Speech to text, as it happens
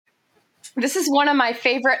This is one of my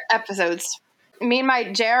favorite episodes. Me and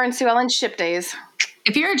my JR and Sue Ellen ship days.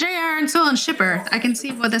 If you're a JR and Sue Ellen shipper, I can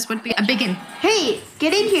see what this would be a biggin. Hey,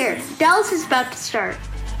 get in here. Dallas is about to start.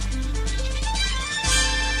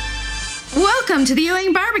 Welcome to the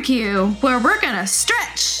Ewing Barbecue, where we're gonna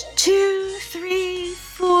stretch. 2, 3,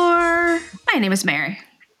 4. My name is Mary.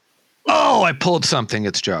 Oh, I pulled something.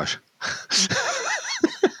 It's Josh.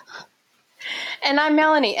 And I'm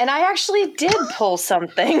Melanie, and I actually did pull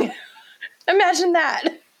something. Imagine that.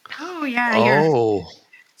 Oh, yeah.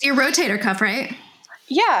 It's your rotator cuff, right?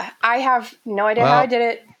 Yeah, I have no idea how I did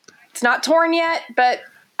it. It's not torn yet, but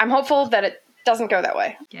I'm hopeful that it doesn't go that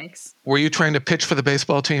way. Yikes. Were you trying to pitch for the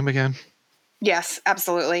baseball team again? Yes,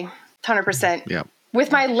 absolutely. 100%. Yeah.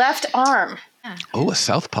 With my left arm. Oh, a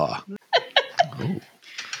southpaw. Oh.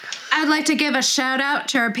 I'd like to give a shout out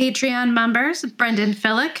to our Patreon members, Brendan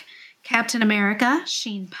Fillick, Captain America,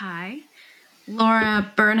 Sheen Pye,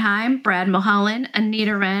 Laura Bernheim, Brad Mulholland,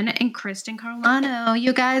 Anita Wren, and Kristen Carlano.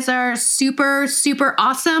 You guys are super, super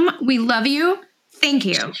awesome. We love you. Thank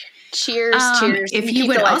you. Cheers, cheers. If you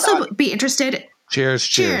would also be interested...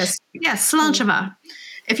 Cheers. Yes, Slancheva.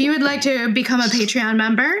 If you would like to become a Patreon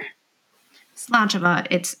member, Slancheva,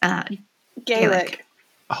 it's Gaelic.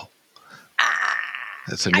 Oh.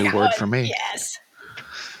 That's a new word for me. Yes.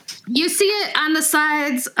 You see it on the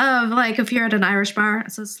sides of, like, if you're at an Irish bar,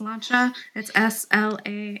 it says Slancha. It's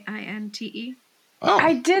Slainte. Oh.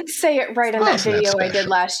 I did say it right in that Isn't that video I special? did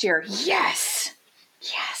last year. Yes.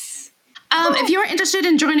 If you're interested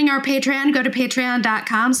in joining our Patreon, go to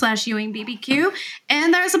patreon.com/EwingBBQ.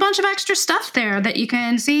 And there's a bunch of extra stuff there that you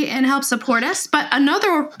can see and help support us. But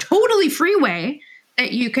another totally free way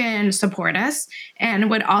that you can support us and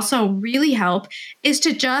would also really help is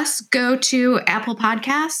to just go to Apple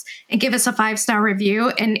Podcasts and give us a 5-star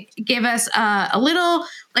review and give us a little,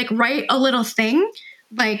 like, write a little thing,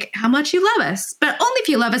 like how much you love us. But only if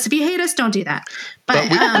you love us. If you hate us, don't do that. But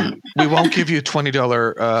we won't give you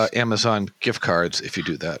 $20 Amazon gift cards if you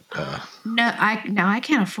do that. No, I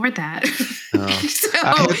can't afford that.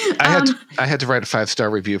 I had to write a 5-star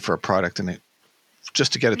review for a product and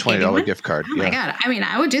just to get a $20 gift card. Oh my God. I mean,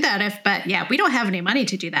 I would do that but we don't have any money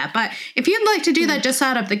to do that. But if you'd like to do that just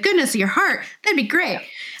out of the goodness of your heart, that'd be great.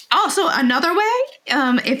 Also, another way,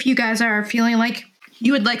 if you guys are feeling like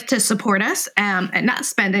you would like to support us and not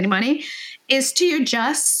spend any money, is to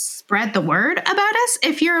just spread the word about us.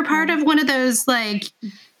 If you're a part of one of those, like,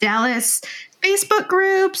 Dallas Facebook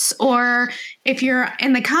groups, or if you're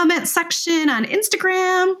in the comment section on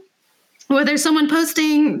Instagram, or there's someone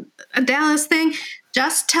posting a Dallas thing,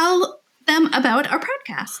 just tell them about our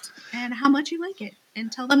podcast and how much you like it, and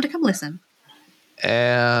tell them to come listen.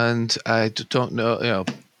 And I don't know,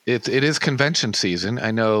 it is convention season.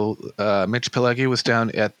 I know Mitch Pileggi was down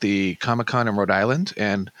at the Comic-Con in Rhode Island,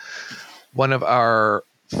 and one of our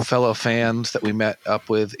fellow fans that we met up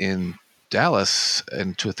with in Dallas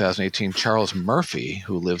in 2018, Charles Murphy,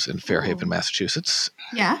 who lives in Fairhaven, Massachusetts,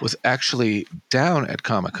 was actually down at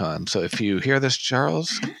Comic-Con. So if you hear this,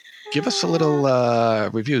 Charles, give us a little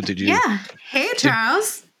review. Did you? Yeah. Hey,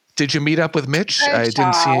 Charles. Did you meet up with Mitch? Hey, I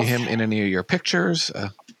didn't see Charles. him in any of your pictures.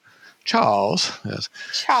 Charles. Yes.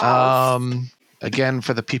 Charles. Again,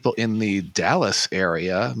 for the people in the Dallas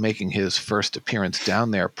area, making his first appearance down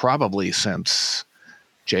there probably since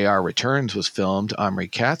JR Returns was filmed, Omri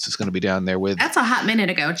Katz is going to be down there with... That's a hot minute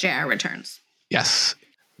ago, JR Returns. Yes.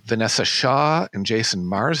 Vanessa Shaw and Jason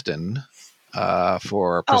Marsden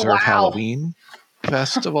for Preserve Halloween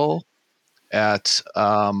Festival at...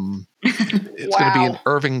 it's going to be in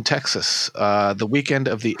Irving, Texas, the weekend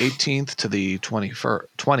of the 18th to the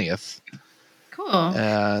 20th. Cool.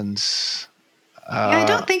 And... I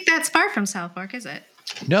don't think that's far from South Fork, is it?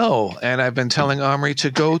 No, and I've been telling Omri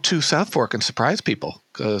to go to South Fork and surprise people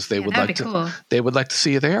because they would like to. Cool. They would like to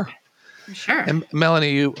see you there. Sure. And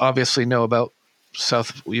Melanie, you obviously know about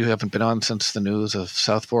South. You haven't been on since the news of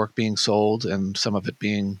South Fork being sold and some of it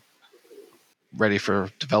being ready for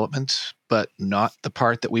development, but not the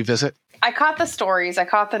part that we visit. I caught the stories. I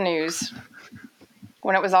caught the news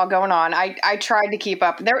when it was all going on. I tried to keep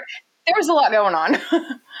up. There was a lot going on.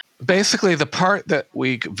 Basically, the part that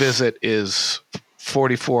we visit is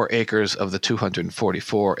 44 acres of the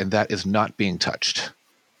 244, and that is not being touched.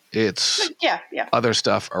 It's other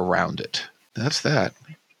stuff around it. That's that.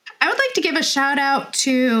 I would like to give a shout out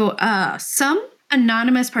to some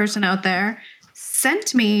anonymous person out there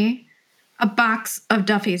sent me a box of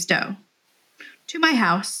Duffy's dough to my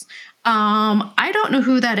house. I don't know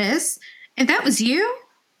who that is. If that was you,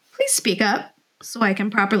 please speak up so I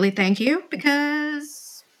can properly thank you, because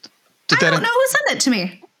I don't know who sent it to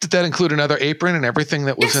me. Did that include another apron and everything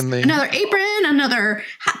that was in the... Another apron, another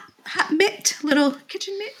hot mitt, little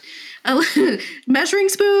kitchen mitt, measuring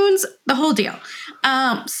spoons, the whole deal.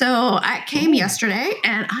 So I came yesterday,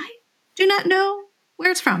 and I do not know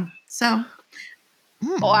where it's from. So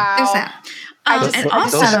Wow. there's that. I And just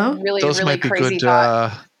also, had a really, those really might be crazy good.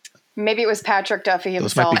 thought. Maybe it was Patrick Duffy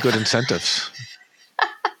Those might himself. be good incentives.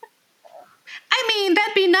 I mean,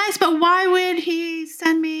 that'd be nice, but why would he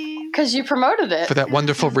send me? Because you promoted it. For that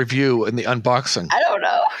wonderful review in the unboxing. I don't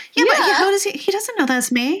know. Yeah, but how does he? He doesn't know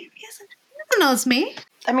that's me. He doesn't know it's me.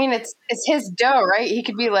 I mean, it's his dough, right? He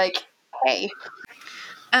could be like, hey.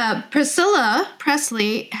 Priscilla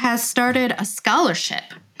Presley has started a scholarship.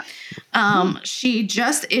 She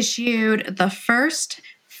just issued the first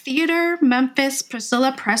Theater Memphis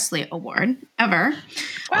Priscilla Presley Award ever.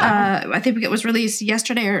 Wow. I think it was released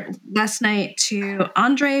yesterday or last night to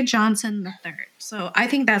Andre Johnson III. So I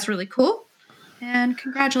think that's really cool. And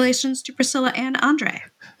congratulations to Priscilla and Andre.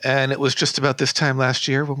 And it was just about this time last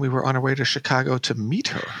year when we were on our way to Chicago to meet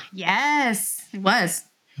her. Yes, it was.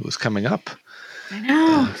 It was coming up. I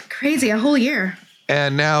know. Crazy, a whole year.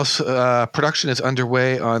 And now production is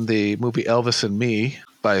underway on the movie Elvis and Me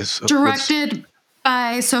directed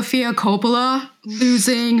by Sofia Coppola.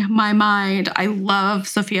 Losing my mind. I love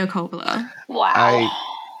Sofia Coppola. Wow.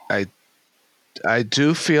 I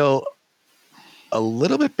do feel a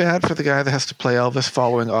little bit bad for the guy that has to play Elvis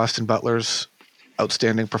following Austin Butler's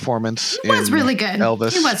outstanding performance. He was really good.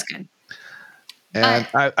 Elvis. He was good. And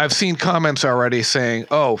I've seen comments already saying,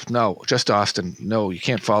 "Oh no, just Austin. No, you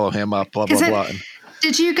can't follow him up." Blah blah blah.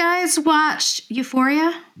 Did you guys watch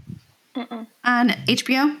Euphoria on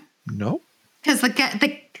HBO? No. Because the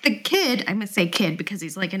kid, I'm gonna say kid because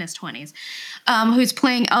he's like in his 20s, who's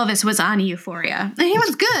playing Elvis was on Euphoria, and he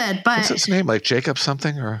was good. But what's his name? Like Jacob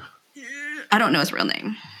something or? I don't know his real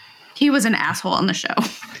name. He was an asshole on the show.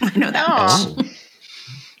 I know that much.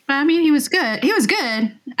 But I mean, he was good. He was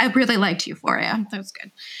good. I really liked Euphoria. That was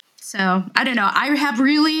good. So I don't know. I have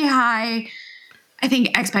really high, I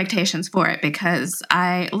think, expectations for it because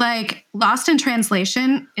I like Lost in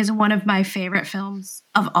Translation is one of my favorite films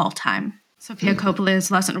of all time. Sofia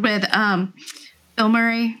Coppola's Lost in with Bill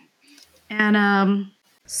Murray and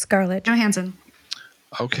Scarlett Johansson.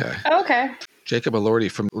 Okay. Jacob Elordi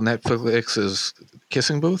from Netflix's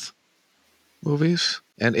Kissing Booth movies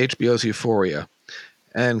and HBO's Euphoria.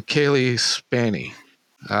 And Kaylee Spaney.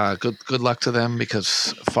 Good luck to them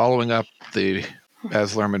because following up the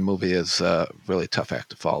Baz Luhrmann movie is a really tough act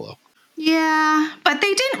to follow. Yeah, but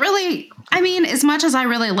they didn't really, I mean, as much as I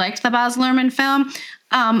really liked the Baz Luhrmann film,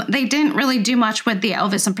 they didn't really do much with the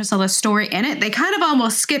Elvis and Priscilla story in it. They kind of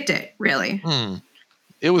almost skipped it, really.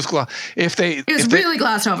 It was really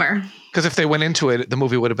glossed over. Because if they went into it, the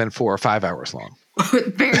movie would have been 4 or 5 hours long.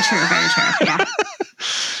 Very true, yeah.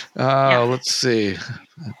 Let's see.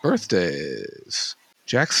 Birthdays.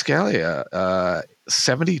 Jack Scalia,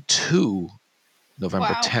 72, November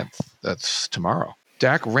 10th. That's tomorrow.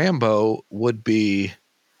 Dak Rambo would be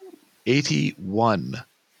 81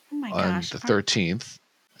 on the 13th.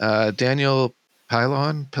 Daniel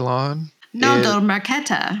Pilon? Naldo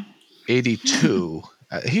Marqueta. 82.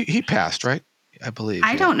 He passed, right? I believe.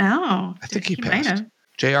 I don't know. I think he passed.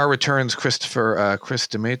 JR Returns Chris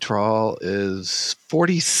Demetral is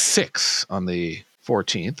 46 on the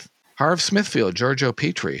 14th. Harv Smithfield, Giorgio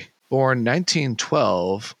Petri, born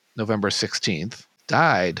 1912, November 16th,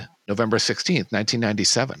 died November 16th,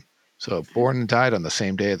 1997. So born and died on the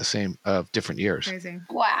same day of different years. Crazy.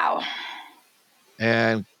 Wow.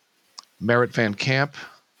 And Merritt Van Camp,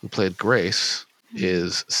 who played Grace,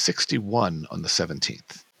 is 61 on the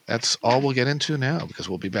 17th. That's all we'll get into now because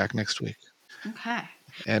we'll be back next week. Okay.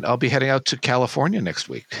 And I'll be heading out to California next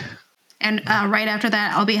week. And right after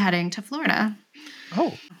that, I'll be heading to Florida.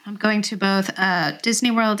 Oh. I'm going to both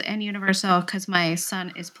Disney World and Universal because my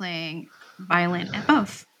son is playing violin at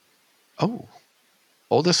both. Oh.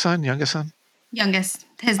 Oldest son, youngest son? Youngest.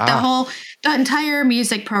 The entire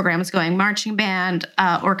music program is going. Marching band,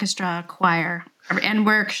 orchestra, choir, and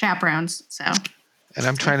we're chaperones. So. And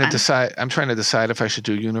I'm trying to decide if I should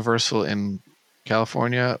do Universal in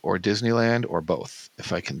California or Disneyland or both,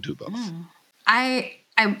 if I can do both.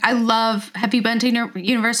 I love, have you been to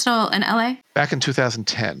Universal in LA? Back in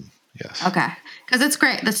 2010, yes. Okay. Because it's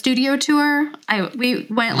great. The studio tour, we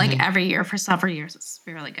went like every year for several years. It's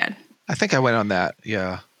really good. I think I went on that,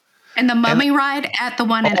 yeah. And the Mummy ride at the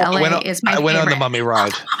one in LA is my favorite. I went on the Mummy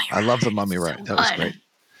ride. I love the Mummy ride. That was great.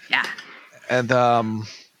 Yeah. And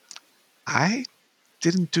I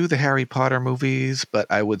didn't do the Harry Potter movies, but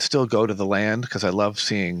I would still go to the land because I love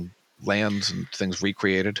seeing lands and things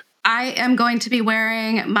recreated. I am going to be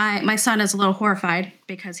wearing my son is a little horrified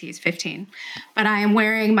because he's 15, but I am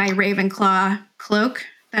wearing my Ravenclaw cloak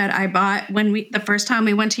that I bought the first time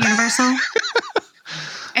we went to Universal.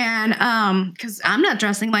 And because I'm not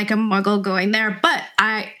dressing like a muggle going there, but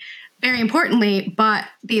I very importantly bought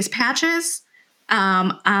these patches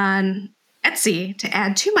on Etsy to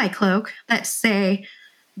add to my cloak that say,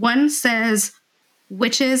 one says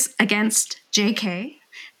witches against JK,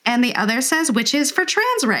 and the other says witches for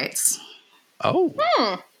trans rights. Oh.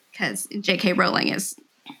 Because JK Rowling is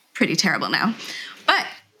pretty terrible now. But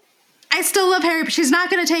I still love Harry. She's not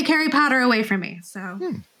going to take Harry Potter away from me. So.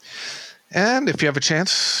 And if you have a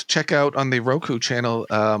chance, check out on the Roku channel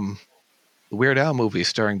the Weird Al movie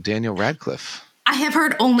starring Daniel Radcliffe. I have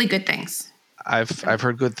heard only good things. I've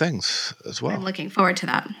heard good things as well. I'm looking forward to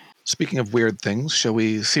that. Speaking of weird things, shall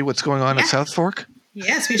we see what's going on at South Fork?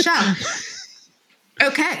 Yes, we shall.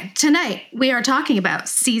 Okay, tonight we are talking about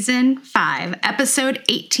Season 5, Episode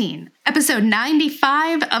 18, Episode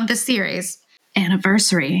 95 of the series,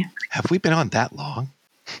 Anniversary. Have we been on that long?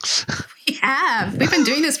 We have. We've been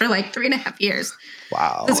doing this for like 3.5 years.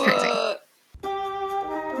 Wow. That's crazy.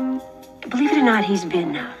 Believe it or not, he's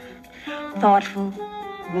been thoughtful,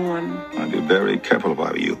 warm. I'd be very careful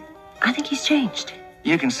about you. I think he's changed.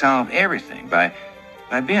 You can solve everything by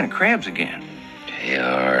being at Krabs again.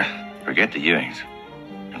 JR. Forget the Ewings.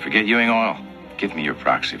 And forget Ewing Oil. Give me your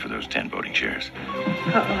proxy for those 10 voting shares.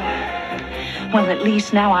 Well, at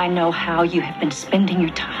least now I know how you have been spending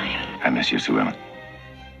your time. I miss you, Sue Ellen.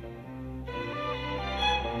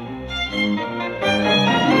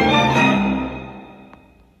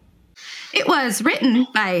 It was written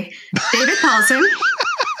by David Paulson,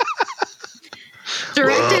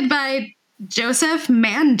 directed by Joseph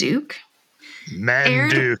Manduke.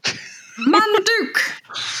 Manduke.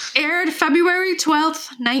 Aired February 12th,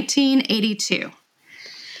 1982.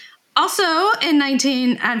 Also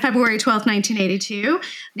on February 12th, 1982,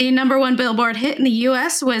 the #1 Billboard hit in the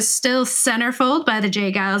U.S. was still Centerfold by the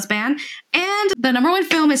J. Giles Band, and the #1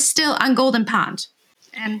 film is still On Golden Pond.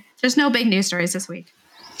 And there's no big news stories this week.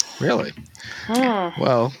 Really?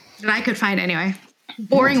 Well. That I could find anyway.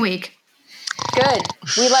 Boring week. Good.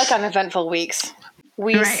 We like uneventful weeks.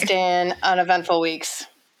 We stand uneventful weeks.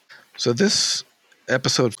 So this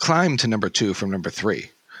episode climbed to #2 from #3.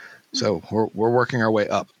 So we're working our way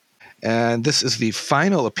up. And this is the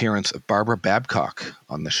final appearance of Barbara Babcock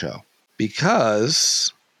on the show.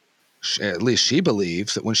 Because, at least she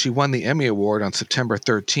believes, that when she won the Emmy Award on September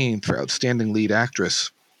 13th for Outstanding Lead Actress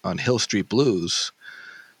on Hill Street Blues,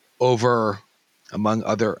 over, among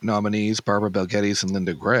other nominees, Barbara Bel Geddes and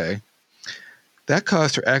Linda Gray, that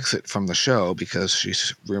caused her exit from the show because she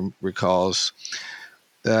recalls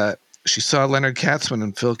that she saw Leonard Katzman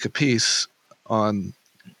and Phil Capice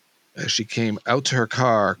as she came out to her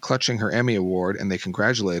car clutching her Emmy Award, and they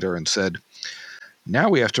congratulated her and said, "Now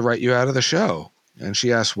we have to write you out of the show." And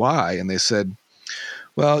she asked why, and they said,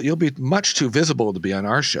 "Well, you'll be much too visible to be on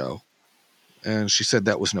our show." And she said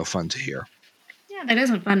that was no fun to hear. Yeah, that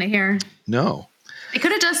isn't fun to hear. No. They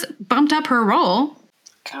could have just bumped up her role.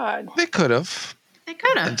 God. They could have.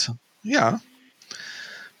 Yeah.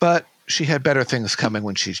 But she had better things coming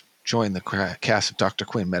when she joined the cast of Dr.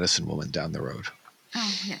 Quinn, Medicine Woman, down the road.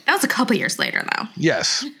 Oh, yeah. That was a couple years later, though.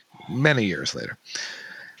 Yes, many years later.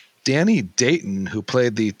 Danny Dayton, who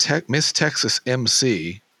played the Miss Texas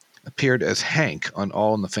MC, appeared as Hank on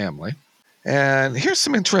All in the Family. And here's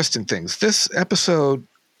some interesting things. This episode,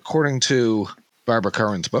 according to Barbara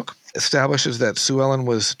Curran's book, establishes that Sue Ellen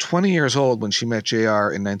was 20 years old when she met JR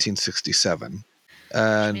in 1967.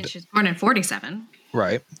 And she was born in 47.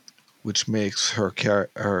 Right, which makes her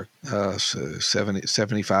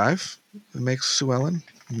 75. It makes Sue Ellen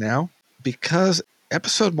now. Because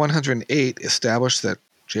episode 108 established that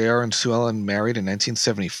JR and Sue Ellen married in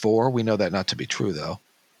 1974. We know that not to be true, though.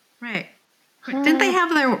 Right. Didn't they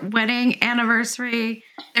have their wedding anniversary,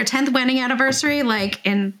 their 10th wedding anniversary, like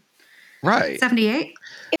in 78?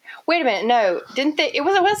 Wait a minute, no. Didn't they?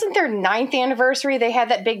 Wasn't their 9th anniversary? They had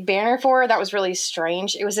that big banner for her. That was really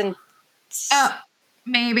strange. It was in. Oh,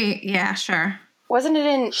 maybe. Yeah, sure. Wasn't it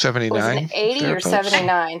in 79? Was it in 80 or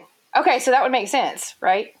 79? Okay, so that would make sense,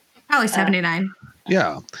 right? Probably 79.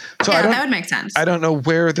 Yeah. So yeah, that would make sense. I don't know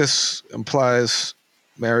where this implies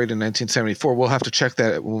married in 1974. We'll have to check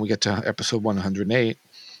that when we get to episode 108.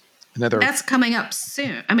 That's coming up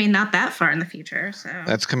soon. I mean, not that far in the future. So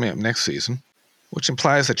that's coming up next season, which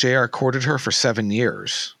implies that JR courted her for 7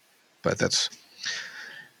 years. But that's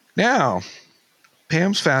now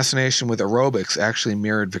Pam's fascination with aerobics actually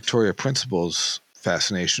mirrored Victoria Principal's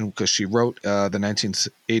fascination because she wrote the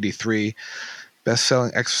 1983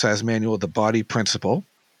 best-selling exercise manual, The Body Principle,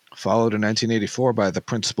 followed in 1984 by The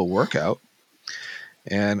Principle Workout,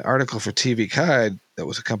 an article for TV Guide that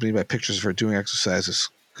was accompanied by pictures of her doing exercises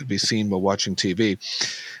could be seen while watching TV.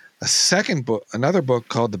 A second book, another book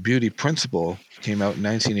called The Beauty Principle, came out in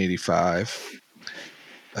 1985.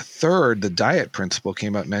 A third, The Diet Principle,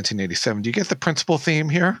 came out in 1987. Do you get the principle theme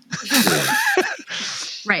here?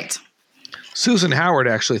 Right. Susan Howard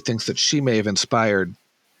actually thinks that she may have inspired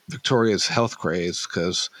Victoria's health craze,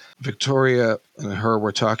 because Victoria and her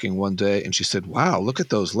were talking one day and she said, "Wow, look at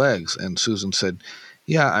those legs." And Susan said,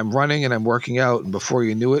 "Yeah, I'm running and I'm working out." And before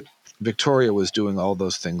you knew it, Victoria was doing all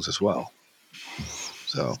those things as well.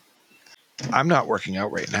 So I'm not working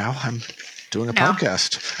out right now. I'm doing a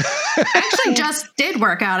podcast. I actually just did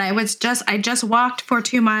work out. I just walked for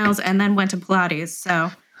 2 miles and then went to Pilates.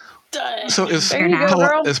 So is There you go,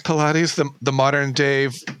 girl. is Pilates the modern day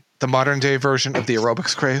version of the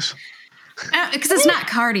aerobics craze? Because it's not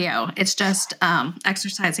cardio. It's just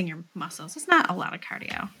exercising your muscles. It's not a lot of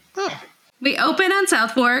cardio. Oh. We open on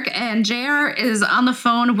South Fork, and JR is on the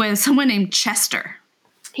phone with someone named Chester.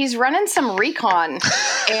 He's running some recon,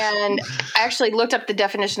 and I actually looked up the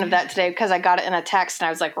definition of that today because I got it in a text, and I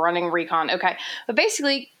was like, running recon. Okay. But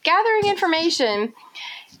basically, gathering information,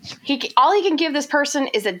 all he can give this person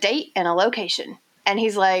is a date and a location. And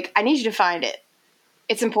he's like, I need you to find it.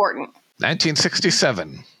 It's important.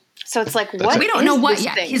 1967. So it's like, what? We don't know what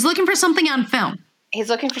yet. Thing? He's looking for something on film. He's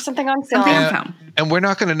looking for something on film. And we're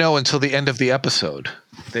not going to know until the end of the episode.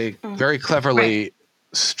 They very cleverly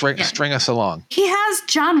string us along. He has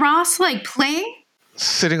John Ross playing,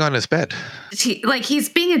 sitting on his bed. He's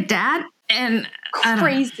being a dad, and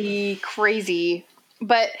crazy.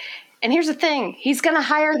 And here's the thing: he's going to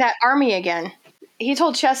hire that army again. He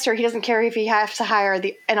told Chester he doesn't care if he has to hire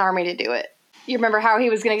an army to do it. You remember how he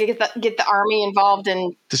was going to get the army involved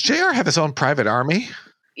in? Does JR have his own private army?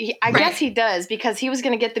 I guess he does, because he was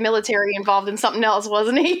going to get the military involved in something else,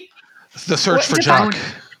 wasn't he? The search for Jock.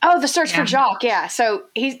 The search for Jock. Yeah. So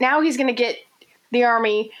he's going to get the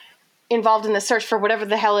army involved in the search for whatever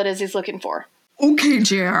the hell it is he's looking for. Okay,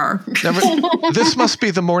 JR. This must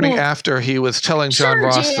be the morning after he was telling John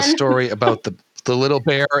Ross the story about the little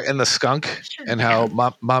bear and the skunk, and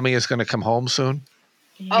how mommy is going to come home soon.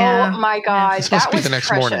 Yeah. Oh my God. This must be the next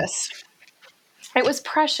precious. morning. It was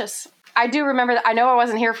precious. I do remember that. I know I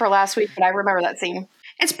wasn't here for last week, but I remember that scene.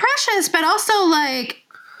 It's precious, but also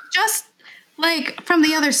just from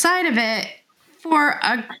the other side of it, for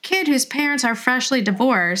a kid whose parents are freshly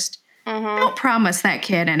divorced, don't promise that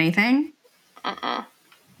kid anything. But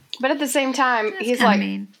at the same time, he's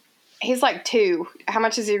like 2. How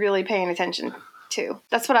much is he really paying attention to?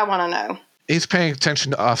 That's what I want to know. He's paying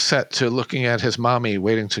attention to offset to looking at his mommy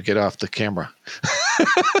waiting to get off the camera.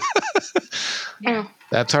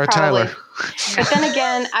 That's our Probably. Tyler. But then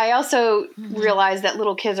again, I also realize that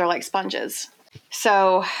little kids are like sponges.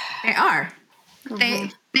 So they are. They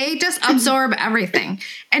just absorb everything.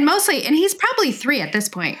 And he's probably 3 at this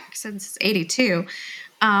point, since it's 82.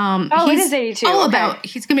 It is 82.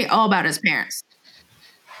 He's going to be all about his parents.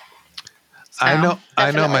 So,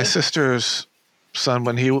 I know my sister's son,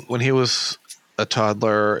 when he was a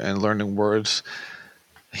toddler and learning words,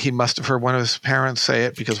 he must have heard one of his parents say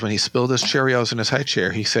it, because when he spilled his Cheerios in his high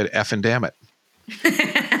chair, he said, "F and damn it."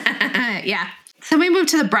 Yeah. So we move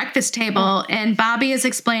to the breakfast table, and Bobby is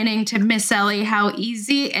explaining to Miss Ellie how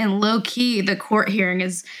easy and low-key the court hearing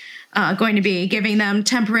is going to be, giving them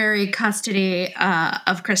temporary custody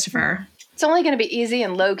of Christopher. It's only going to be easy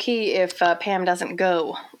and low-key if Pam doesn't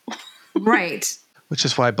go. Right. Which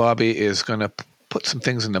is why Bobby is going to put some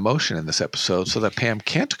things into motion in this episode so that Pam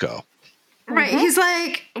can't go. Right. He's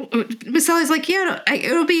like, Miss Ellie's like, yeah,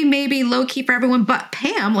 it'll be maybe low key for everyone, but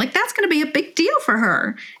Pam, that's going to be a big deal for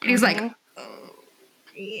her. And he's like,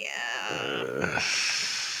 yeah.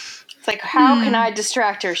 It's like, how can I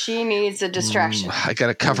distract her? She needs a distraction. I got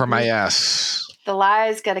to cover my ass. The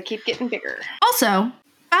lies got to keep getting bigger. Also,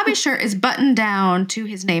 Bobby's shirt is buttoned down to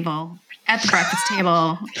his navel at the breakfast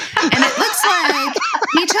table. And it looks like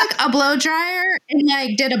he took a blow dryer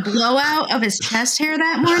and did a blowout of his chest hair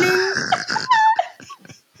that morning.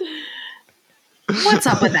 What's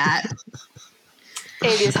up with that?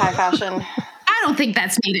 80s high fashion. I don't think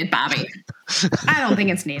that's needed, Bobby. I don't think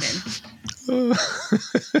it's needed.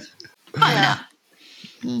 But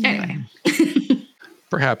no. Anyway.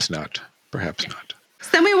 Perhaps not. Perhaps not. So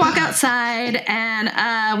then we walk outside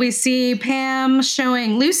and we see Pam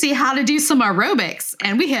showing Lucy how to do some aerobics.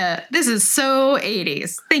 And this is so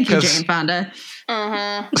 80s. Thank you, Jane Fonda.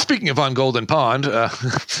 Speaking of on Golden Pond,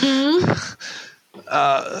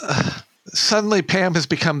 suddenly Pam has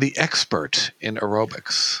become the expert in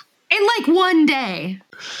aerobics. In one day.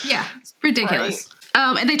 Yeah, it's ridiculous.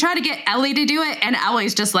 Right. And they try to get Ellie to do it, and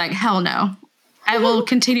Ellie's just like, hell no. I will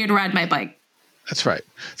continue to ride my bike. That's right.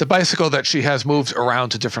 The bicycle that she has moved around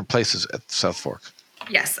to different places at South Fork.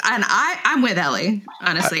 Yes, and I'm with Ellie.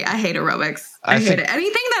 Honestly, I hate aerobics. I hate it.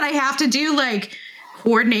 Anything that I have to do like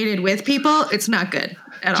coordinated with people, it's not good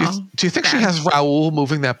at all. Do you think she has Raul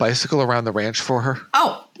moving that bicycle around the ranch for her?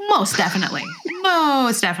 Oh, most definitely.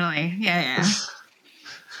 Most definitely. Yeah.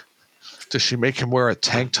 Does she make him wear a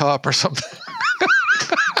tank top or something?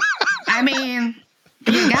 I mean,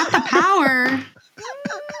 you got the power.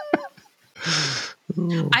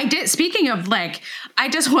 I did. Speaking of I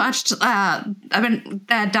just watched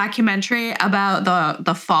that documentary about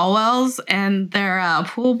the Falwells and their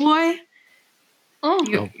pool boy. Oh,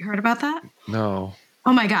 you heard about that? No.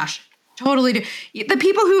 Oh my gosh, totally. The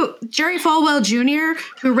people Jerry Falwell Jr.,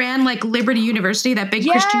 who ran Liberty University, that big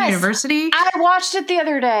Christian university. I watched it the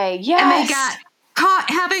other day. Yes, and they got caught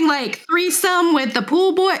having threesome with the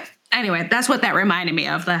pool boy. Anyway, that's what that reminded me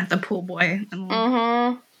of, the pool boy.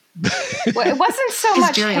 Mm-hmm. Well, it wasn't so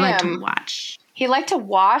much Jerry him. liked to watch. He liked to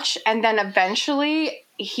watch, and then eventually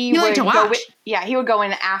he would liked to watch. He would go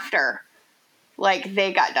in after,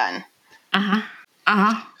 they got done.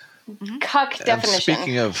 Cuck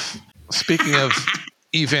definition. Speaking of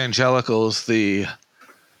evangelicals, the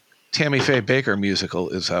Tammy Faye Baker musical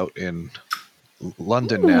is out in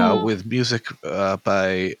London now with music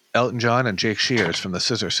by Elton John and Jake Shears from the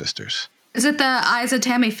Scissor Sisters. Is it the Eyes of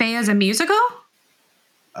Tammy Faye as a musical?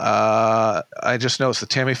 I just know it's the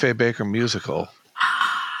Tammy Faye Baker musical.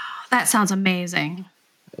 That sounds amazing.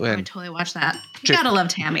 I would totally watch that. You gotta love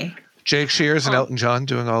Tammy. Jake Shears and Elton John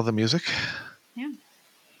doing all the music. Yeah.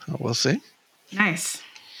 Oh, we'll see. Nice.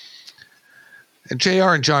 And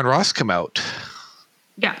JR and John Ross come out.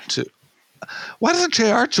 Yeah. Why doesn't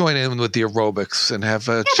JR join in with the aerobics and have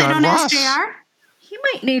John they don't Ross? Ask JR. He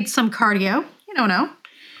might need some cardio. You don't know.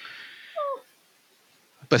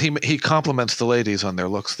 But he compliments the ladies on their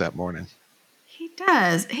looks that morning. He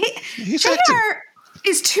does. He's JR acting.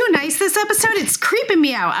 is too nice this episode. It's creeping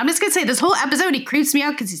me out. I'm just going to say this whole episode, he creeps me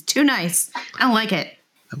out because he's too nice. I don't like it.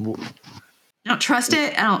 I don't trust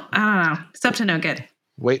it. I don't know. It's up to no good.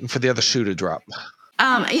 Waiting for the other shoe to drop.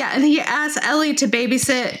 And he asks Ellie to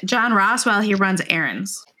babysit John Ross while he runs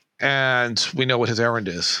errands. And we know what his errand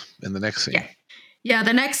is in the next scene. Yeah,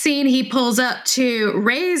 the next scene, he pulls up to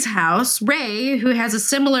Ray's house. Ray, who has a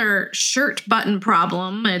similar shirt button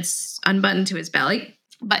problem. It's unbuttoned to his belly.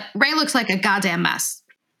 But Ray looks like a goddamn mess.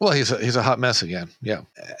 Well, he's a hot mess again. Yeah.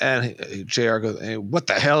 And JR goes, hey, what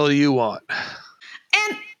the hell do you want?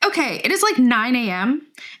 And, okay, it is 9 a.m.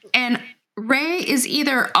 And Ray is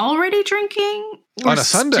either already drinking or on a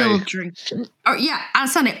Sunday. Still drinking. On a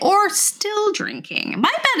Sunday. Or still drinking.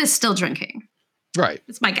 My bet is still drinking. Right.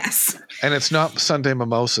 That's my guess. And it's not Sunday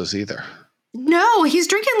mimosas either. No, he's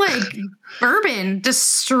drinking bourbon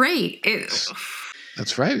just straight.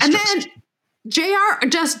 That's right. And then JR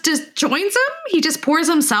just joins him. He just pours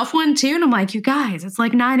himself one too. And I'm like, you guys, it's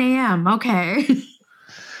 9 a.m. Okay.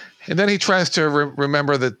 And then he tries to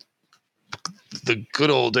remember the good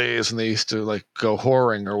old days when they used to go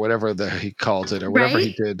whoring or whatever he called it or whatever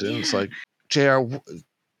he did. And it's JR,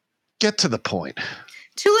 get to the point.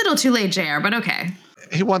 Too little, too late, JR, but okay.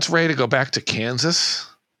 He wants Ray to go back to Kansas.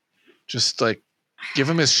 Just give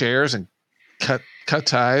him his shares and cut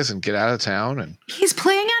ties and get out of town. And he's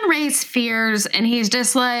playing on Ray's fears, and he's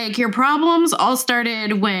just your problems all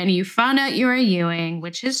started when you found out you were a Ewing,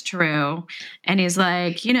 which is true. And he's you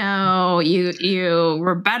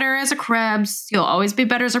were better as a Krebs. You'll always be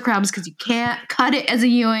better as a Krebs because you can't cut it as a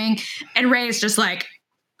Ewing. And Ray's just you're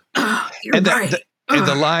right. And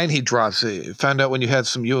the line he drops, he found out when you had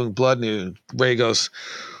some Ewing blood, and Ray goes,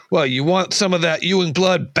 well, you want some of that Ewing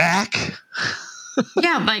blood back?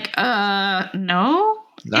 Yeah, no.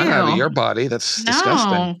 Not out of your body. That's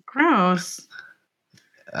disgusting. Gross.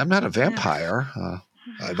 I'm not a vampire. I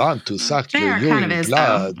want to suck your JR Ewing kind of is,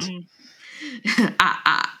 blood.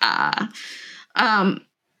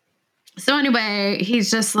 So anyway, he's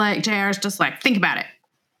just JR's just think about it.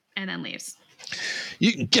 And then leaves.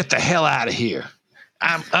 You can get the hell out of here.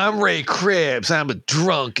 I'm Ray Krebs. I'm a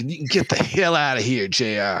drunk, and you can get the hell out of here,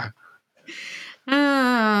 JR.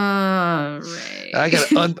 Ray.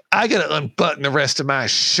 I gotta unbutton the rest of my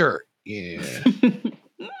shirt. Yeah.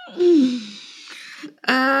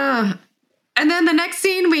 And then the next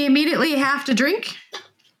scene, we immediately have to drink.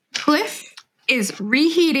 Cliff is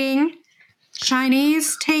reheating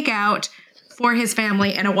Chinese takeout for his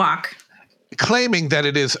family and a walk. Claiming that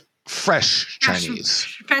it is fresh Chinese.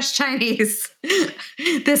 Fresh Chinese.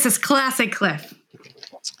 This is classic Cliff.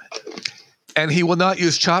 And he will not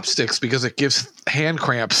use chopsticks because it gives hand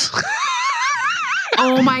cramps.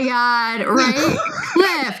 Oh my God, right?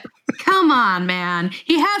 Cliff, come on, man.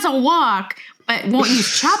 He has a walk, but won't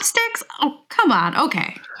use chopsticks? Oh, come on.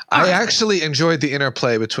 Okay. I actually enjoyed the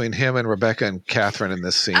interplay between him and Rebecca and Catherine in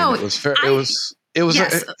this scene. Oh, It was fair. It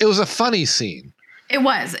was a funny scene. It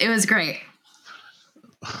was great.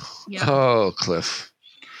 Yep. Oh, Cliff.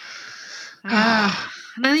 And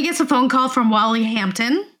then he gets a phone call from Wally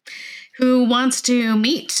Hampton, who wants to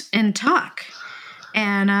meet and talk.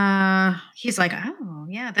 And he's like, oh,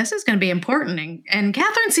 yeah, this is going to be important. And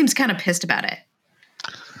Catherine seems kind of pissed about it.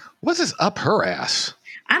 What's this up her ass?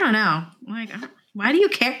 I don't know. Like, why do you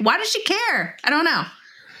care? Why does she care? I don't know.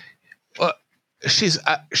 Well, she's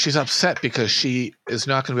upset because she is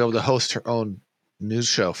not going to be able to host her own news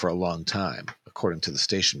show for a long time, according to the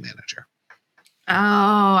station manager. Oh,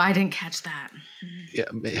 I didn't catch that. Yeah,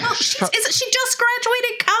 she just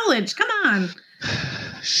graduated college. Come on.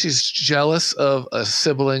 She's jealous of a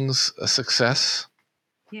sibling's success.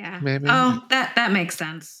 Yeah. Maybe. Oh, that makes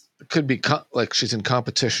sense. It could be like she's in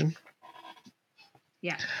competition.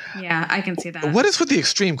 Yeah. Yeah, I can see that. What is with the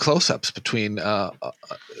extreme close-ups between? I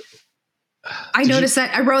noticed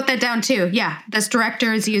that. I wrote that down too. Yeah, this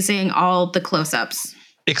director is using all the close-ups.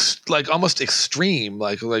 Like almost extreme,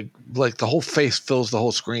 like the whole face fills the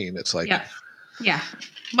whole screen. It's like yeah,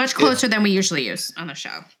 much closer than we usually use on the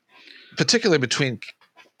show. Particularly between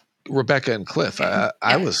Rebecca and Cliff, I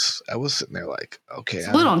was sitting there like, okay, it's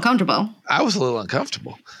a little uncomfortable. I was a little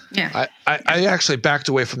uncomfortable. Yeah, I actually backed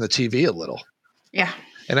away from the TV a little. Yeah,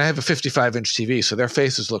 and I have a 55-inch TV, so their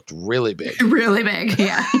faces looked really big, really big.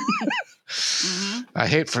 Yeah. Mm-hmm. I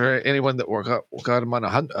hate for anyone that got them on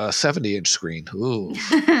a 70-inch screen. Ooh.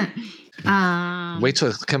 Wait till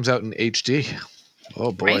it comes out in HD.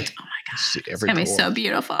 Oh boy! Right? Oh my god, it's gonna be so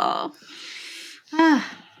beautiful.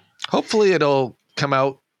 Hopefully, it'll come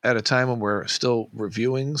out at a time when we're still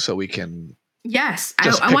reviewing, so we can. Yes,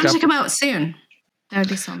 I want it to come out soon. That would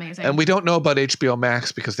be so amazing. And we don't know about HBO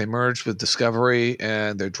Max because they merged with Discovery,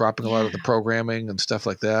 and they're dropping a lot of the programming and stuff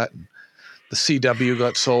like that. And the CW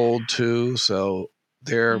got sold too, so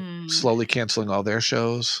they're slowly canceling all their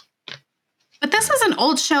shows. But this is an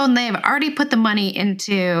old show, and they've already put the money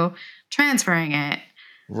into transferring it.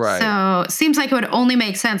 Right. So it seems like it would only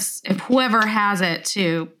make sense if whoever has it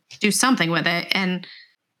to do something with it. And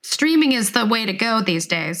streaming is the way to go these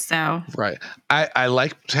days. So right. I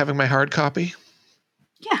like having my hard copy.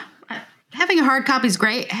 Yeah. Having a hard copy is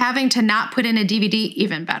great. Having to not put in a DVD,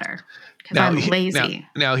 even better. Because I'm lazy.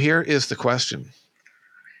 Now, here is the question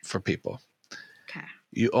for people. Okay.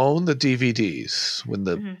 You own the DVDs. When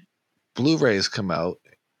the Blu-rays come out,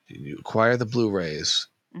 you acquire the Blu-rays.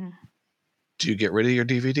 Do you get rid of your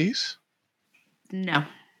DVDs? No.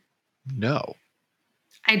 No.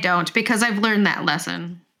 I don't, because I've learned that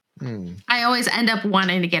lesson. I always end up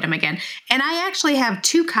wanting to get them again. And I actually have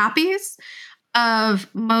 2 copies of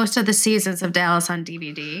most of the seasons of Dallas on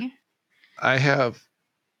DVD. I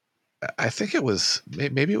think it was,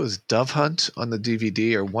 maybe it was Dove Hunt on the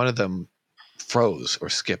DVD, or one of them froze or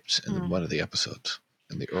skipped in one of the episodes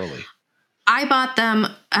in the early. I bought them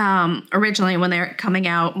originally when they were coming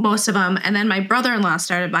out, most of them. And then my brother-in-law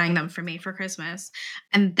started buying them for me for Christmas.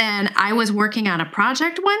 And then I was working on a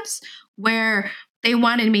project once where they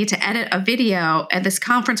wanted me to edit a video, and this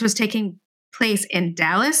conference was taking place in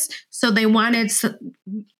Dallas. So they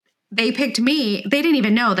picked me. They didn't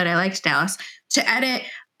even know that I liked Dallas, to edit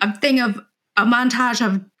a montage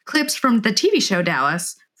of clips from the TV show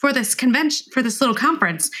Dallas for this convention, for this little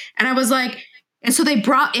conference. And I was like, and so they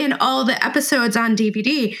brought in all the episodes on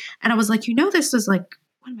DVD, and I was like, this was like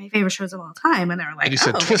one of my favorite shows of all time. And they were like, and you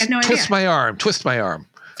said, twist my arm.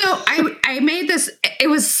 So I made this. It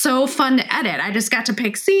was so fun to edit. I just got to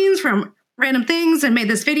pick scenes from random things and made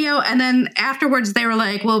this video. And then afterwards they were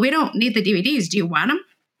like, well, we don't need the DVDs. Do you want them?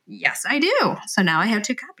 Yes, I do. So now I have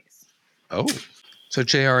 2 copies. Oh, so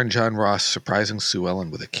JR and John Ross surprising Sue Ellen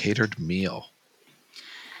with a catered meal.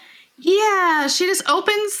 Yeah, she just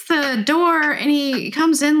opens the door and he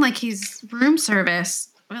comes in like he's room service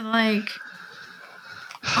with like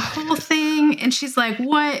a whole thing. And she's like,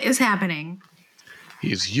 what is happening?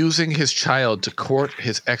 He's using his child to court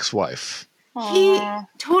his ex-wife. He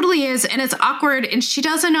totally is. And it's awkward. And she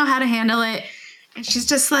doesn't know how to handle it. And she's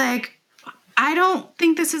just like, I don't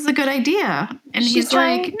think this is a good idea. And he's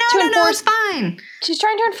like, no, it's fine. She's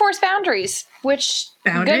trying to enforce boundaries, which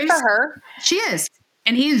good for her. She is.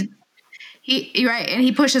 And you're right. And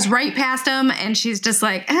he pushes right past him, and she's just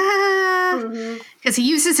like, because he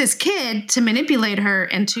uses his kid to manipulate her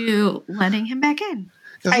into letting him back in.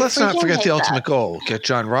 Let's not forget the ultimate goal. Get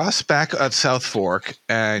John Ross back at South Fork,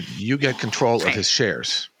 and you get control of his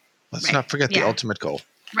shares. Let's not forget the ultimate goal.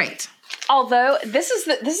 Right. Although this is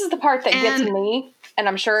the part that gets me, and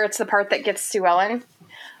I'm sure it's the part that gets Sue Ellen.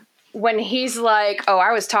 when he's like, oh,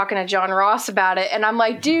 I was talking to John Ross about it. And I'm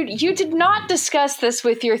like, dude, you did not discuss this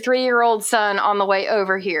with your 3-year-old son on the way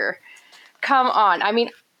over here. Come on. I mean,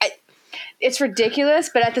 it's ridiculous,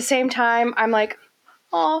 but at the same time, I'm like,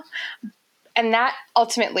 oh. And that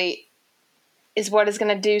ultimately is what is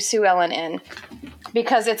going to do Sue Ellen in.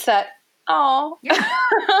 Because it's that, oh. Yeah.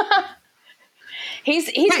 He's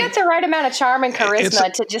got the right amount of charm and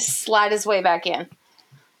charisma to just slide his way back in.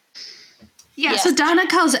 Yeah, yes. So Donna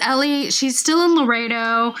calls Ellie. She's still in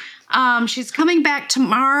Laredo. She's coming back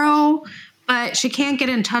tomorrow, but she can't get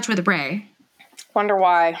in touch with Ray. Wonder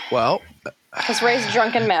why. Well, because Ray's a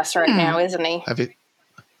drunken mess right now, isn't he?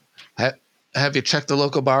 Have you checked the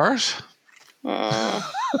local bars? But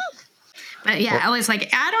yeah, Ellie's like,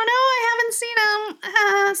 I don't know. I haven't seen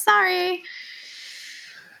him. Sorry.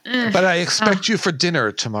 But I expect you for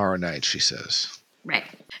dinner tomorrow night, she says. Right.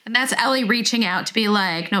 And that's Ellie reaching out to be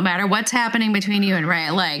like, no matter what's happening between you and Ray,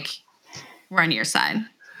 like, we're on your side,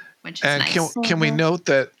 which is nice. Can we note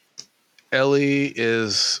that Ellie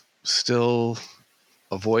is still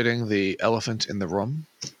avoiding the elephant in the room?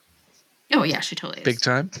 Oh, yeah, she totally is. Big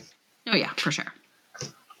time? Oh, yeah, for sure.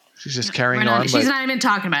 She's just carrying on. She's not even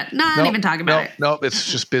talking about it. Not even talking about it. No,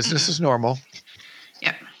 it's just business as normal.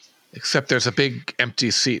 Yep. Except there's a big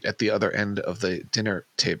empty seat at the other end of the dinner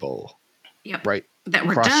table. Yep. Right. That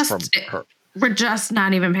we're just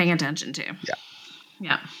not even paying attention to.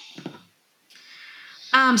 Yeah.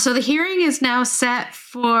 Yeah. So the hearing is now set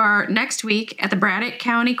for next week at the Braddock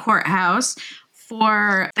County Courthouse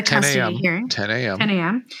for the custody hearing. 10 a.m. 10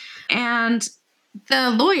 a.m. And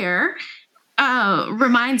the lawyer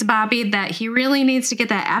reminds Bobby that he really needs to get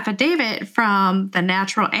that affidavit from the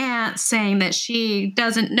natural aunt saying that she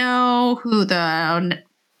doesn't know who the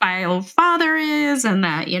bio father is and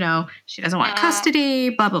that, she doesn't want custody,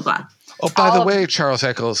 blah, blah, blah. Oh, by the way, Charles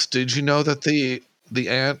Eccles, did you know that the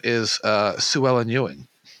aunt is Sue Ellen Ewing?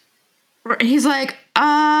 He's like,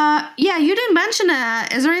 yeah, you didn't mention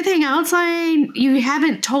that. Is there anything else you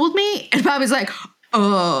haven't told me? And Bobby's like,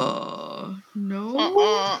 no.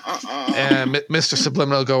 And Mr.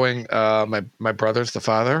 Subliminal going, my brother's the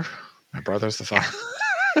father. My brother's the father.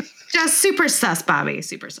 Just super sus, Bobby.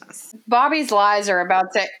 Super sus. Bobby's lies are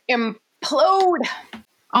about to implode.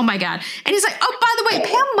 Oh, my God. And he's like, oh, by the way,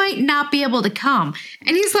 Pam might not be able to come.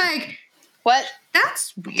 And he's like, what?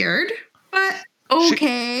 That's weird, but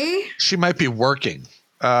okay. She might be working.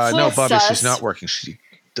 No, Bobby, sus. She's not working. She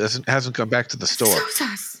hasn't come back to the store. So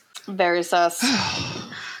sus. Very sus.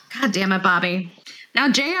 God damn it, Bobby. Now,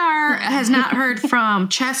 JR has not heard from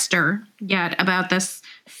Chester yet about this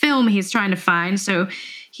film he's trying to find, so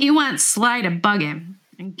he wants Sly to bug him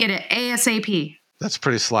and get it ASAP. That's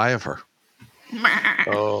pretty sly of her.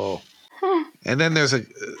 Oh. And then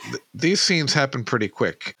these scenes happen pretty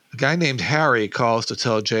quick. A guy named Harry calls to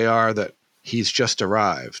tell JR that he's just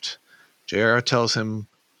arrived. JR tells him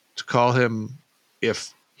to call him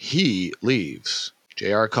if he leaves.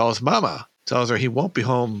 JR calls Mama, tells her he won't be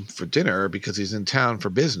home for dinner because he's in town for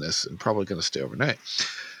business and probably going to stay overnight.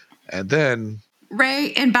 And then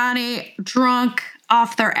Ray and Bonnie, drunk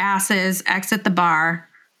off their asses, exit the bar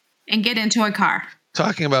and get into a car.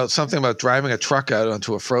 Talking about something about driving a truck out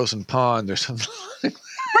onto a frozen pond or something.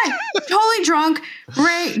 Right. Totally drunk.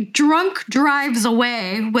 Ray drunk drives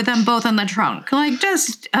away with them both in the trunk. Like,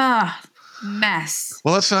 just, mess.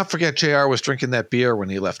 Well, let's not forget JR was drinking that beer when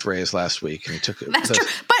he left Ray's last week. And he took it. That's true.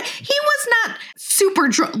 But he was not super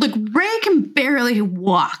drunk. Like, Ray can barely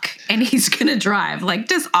walk and he's going to drive. Like,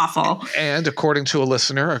 just awful. And according to a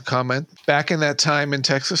listener, a comment, back in that time in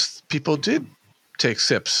Texas, people did take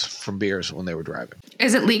sips from beers when they were driving.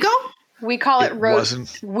 Is it legal? We call it road.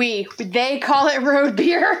 They call it road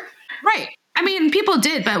beer. Right. I mean, people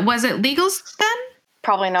did, but was it legal then?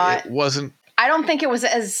 Probably not. It wasn't. I don't think it was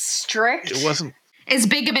as strict. It wasn't. As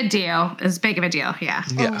big of a deal. Yeah.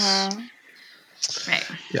 Yes. Right.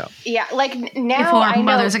 Yeah. Yeah. Like now, before I know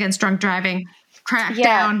Mothers Against Drunk Driving cracked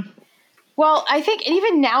down. Well, I think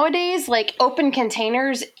even nowadays, like open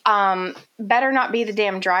containers, better not be the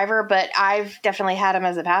damn driver, but I've definitely had him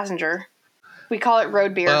as a passenger. We call it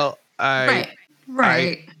road beer. Well, Right.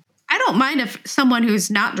 I don't mind if someone who's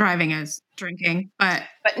not driving is drinking, but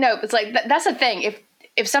no, it's like that's the thing.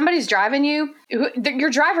 If somebody's driving you, your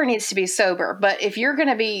driver needs to be sober. But if you're going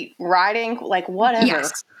to be riding, like whatever.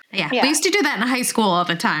 Yes. Yeah. We used to do that in high school all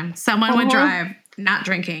the time. Someone would drive not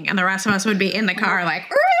drinking, and the rest of us would be in the car like.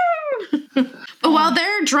 But while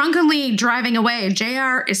they're drunkenly driving away,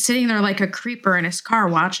 JR is sitting there like a creeper in his car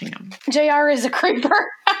watching him. JR is a creeper.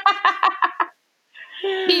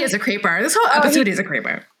 He is a creeper. This whole episode is a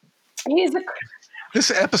creeper. He's a creeper. This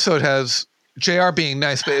episode has JR being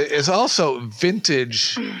nice, but it is also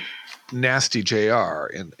vintage nasty JR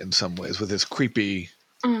in some ways with his creepy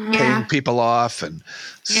Mm-hmm. paying people off and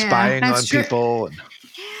spying on people. And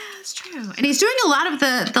Yeah, that's true. And he's doing a lot of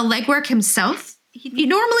the legwork himself.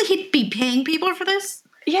 Normally he'd be paying people for this.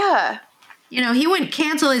 Yeah. He wouldn't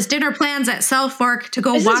cancel his dinner plans at South Fork to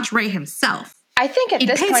go watch Ray himself. I think at He'd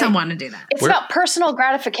this pay point, someone to do that. it's about personal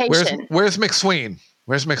gratification. Where's McSween?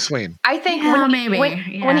 Where's McSween? I think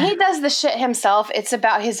when he does the shit himself, it's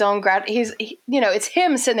about his own it's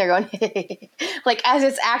him sitting there going, like as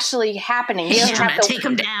it's actually happening. He doesn't have to take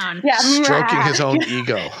him down. Yeah, stroking his own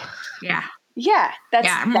ego. Yeah, yeah, that's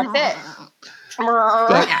it.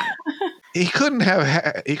 But he couldn't have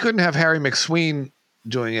Harry McSween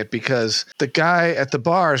doing it because the guy at the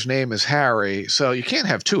bar's name is Harry, so you can't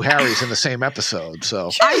have two Harrys in the same episode. So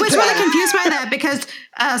I was really confused by that because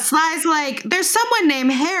Sly's like, "There's someone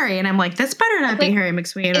named Harry," and I'm like, "This better not be Harry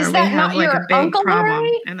McSween, or we have like a big Uncle problem."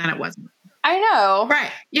 Harry? And then it wasn't. I know, Right?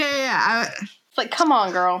 Yeah. It's like, come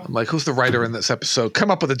on, girl. I'm like, who's the writer in this episode? Come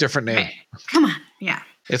up with a different name. Right. Come on, yeah.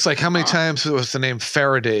 It's like how many times was the name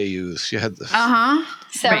Faraday used? You had the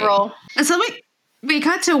Several. Right. And so we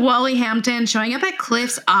cut to Wally Hampton showing up at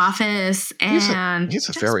Cliff's office, and he's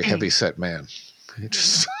a very heavy set man. He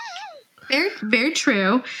just very, very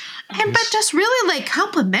true. But just really like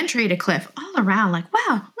complimentary to Cliff all around. Like,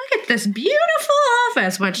 wow, look at this beautiful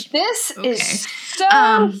office. Which this is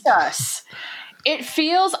so sus. It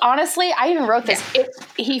feels, honestly, I even wrote this. Yeah.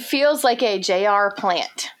 He feels like a JR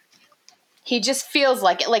plant. He just feels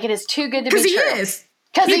like it. Like it is too good to be true. Because he is.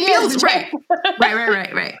 Because he feels right.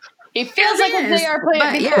 Right. He feels like a JR plant.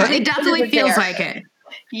 But yeah, he definitely feels like it.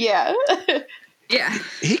 Yeah. Yeah.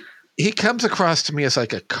 He comes across to me as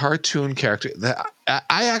like a cartoon character that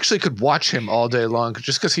I actually could watch him all day long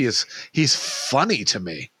just because he's funny to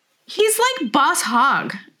me. He's like Boss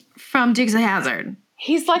Hogg from Dukes of Hazzard.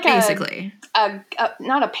 He's like basically a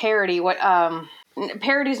not a parody. What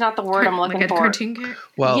parody's not the word I'm looking like a for. Cartoon character.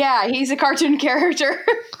 Well, yeah, he's a cartoon character.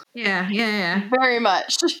 Yeah. Very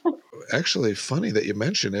much. Actually, funny that you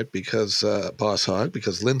mention it because Boss Hogg,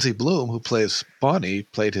 because Lindsay Bloom, who plays Bonnie,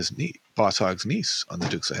 played Boss Hogg's niece on the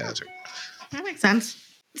Dukes of Hazzard. That makes sense.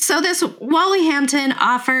 So this Wally Hampton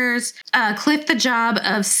offers Cliff the job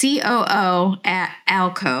of COO at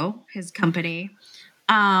Alco, his company.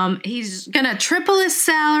 He's gonna triple his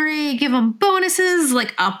salary, give him bonuses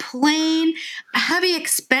like a plane, a heavy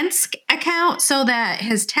expense account so that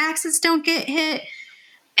his taxes don't get hit.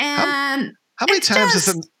 And how many times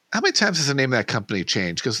has the name of that company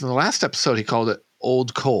changed? Because in the last episode he called it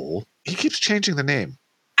Old Coal. He keeps changing the name.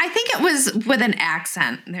 I think it was with an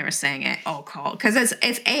accent. They were saying it Old Coal because it's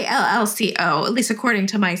ALLCO, at least according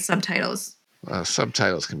to my subtitles.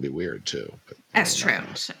 Subtitles can be weird too. That's true.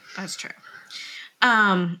 That's true.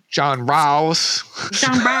 John Rouse.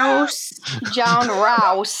 John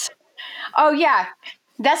Rouse. Oh yeah.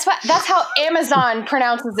 That's how Amazon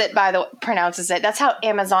pronounces it. That's how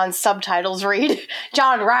Amazon subtitles read.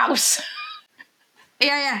 John Rouse.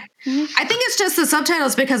 Yeah. Mm-hmm. I think it's just the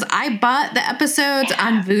subtitles because I bought the episodes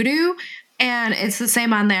on Vudu, and it's the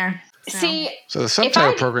same on there. So the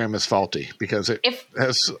subtitle program is faulty because it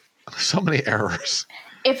has so many errors.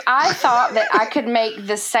 If I thought that I could make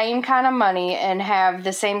the same kind of money and have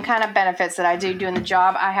the same kind of benefits that I do doing the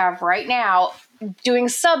job I have right now, doing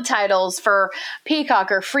subtitles for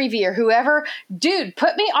Peacock or Freevee or whoever, dude,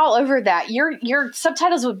 put me all over that. Your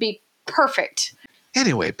subtitles would be perfect.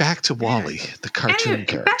 Anyway, back to Wally, the cartoon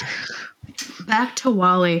character. Back to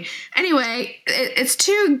Wally. Anyway,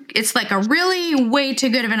 it's like a really way too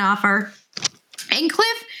good of an offer. And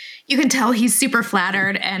Cliff, you can tell he's super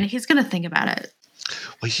flattered and he's going to think about it.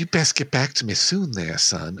 Well, you best get back to me soon there,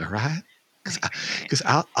 son, all right? Because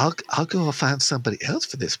I'll go find somebody else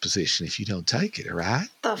for this position if you don't take it, all right?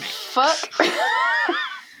 The fuck? The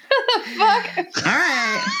fuck? All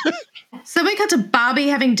right. So we cut to Bobby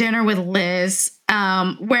having dinner with Liz,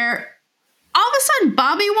 where all of a sudden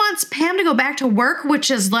Bobby wants Pam to go back to work, which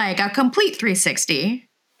is like a complete 360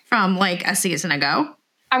 from like a season ago.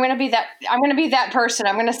 I'm gonna be that person.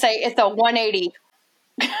 I'm gonna say it's a 180.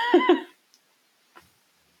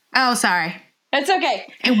 Oh, sorry. It's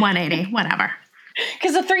okay. A 180, whatever.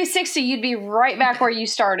 Because a 360, you'd be right back where you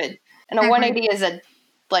started, and a 180 is a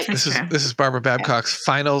like. This is Barbara Babcock's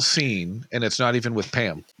final scene, and it's not even with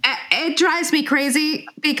Pam. It drives me crazy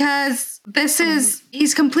because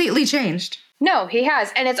he's completely changed. No, he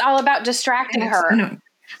has, and it's all about distracting her. No.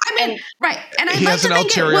 I mean, right, and he has an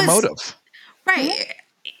ulterior motive. Right.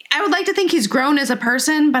 I would like to think he's grown as a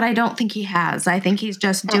person, but I don't think he has. I think he's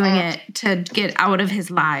just doing it to get out of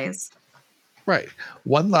his lies. Right.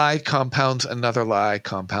 One lie compounds another lie,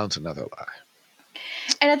 compounds another lie.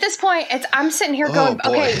 And at this point, I'm sitting here going,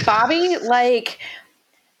 boy. okay, Bobby, like,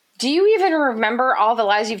 do you even remember all the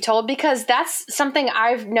lies you've told? Because that's something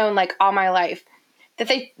I've known like all my life. That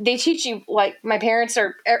they teach you, like my parents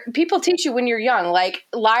or people teach you when you're young, like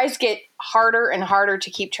lies get harder and harder to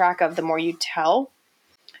keep track of the more you tell.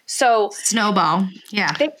 So Snowball.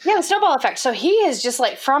 Yeah. the snowball effect. So he is just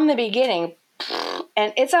like from the beginning,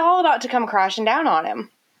 and it's all about to come crashing down on him.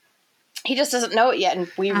 He just doesn't know it yet, and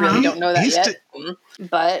we really don't know that yet.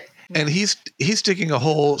 And he's digging a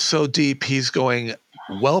hole so deep he's going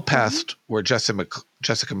well past where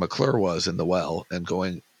Jessica McClure was in the well, and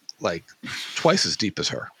going like twice as deep as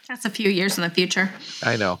her. That's a few years in the future.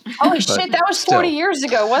 I know. Holy shit, that was 40 years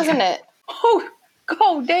ago, wasn't it?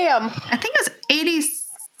 Oh, damn. I think it was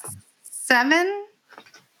 87,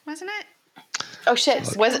 wasn't it? Oh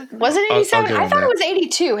shit, was it 87? I thought it was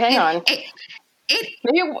 82. Hang on.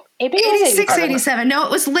 Maybe it was 86, 87. No,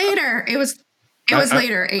 it was later. It was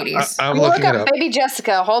later, 80s. I'm We'll looking look it up up. Baby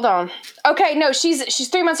Jessica. Hold on. Okay, no, she's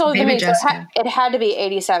 3 months older than Baby me, Jessica. so it had to be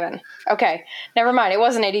 87. Okay, never mind. It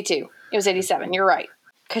wasn't 82. It was 87. You're right.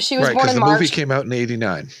 Because she was Right, born because in the March. movie came out in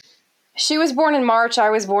 89. She was born in March. I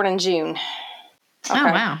was born in June. Okay. Oh,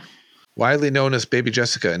 wow. Widely known as Baby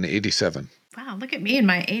Jessica in 87. Wow, look at me in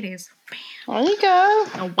my 80s. There you go.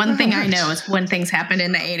 Oh, one thing I know is when things happened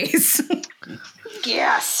in the 80s.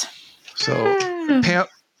 Yes. So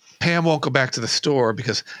Pam won't go back to the store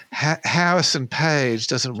because Harrison Page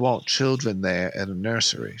doesn't want children there at a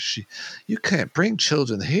nursery. You can't bring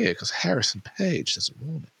children here because Harrison Page doesn't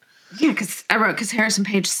want it. Yeah, because Harrison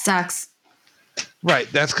Page sucks. Right,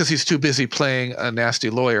 that's because he's too busy playing a nasty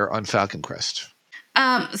lawyer on Falcon Crest.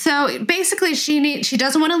 So basically, she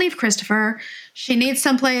doesn't want to leave Christopher. She needs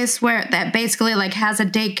someplace that basically like has a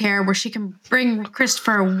daycare where she can bring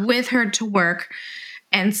Christopher with her to work.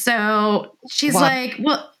 And so she's like,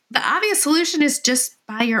 well, the obvious solution is just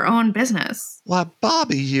buy your own business. Why,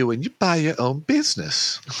 Bobby, you buy your own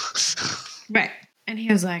business. Right. And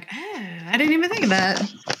he was like, I didn't even think of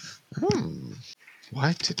that.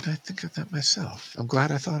 Why didn't I think of that myself? I'm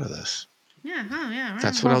glad I thought of this. Yeah, yeah. Right.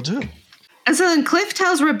 That's what I'll do. And so then Cliff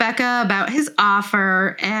tells Rebecca about his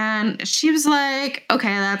offer, and she was like,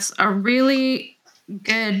 okay, that's a really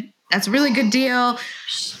good deal.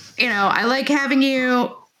 You know, I like having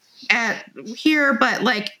you at here, but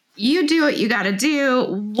like you do what you got to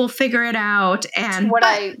do. We'll figure it out. And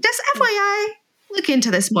just FYI, look into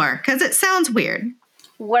this more because it sounds weird.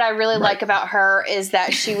 What I really like about her is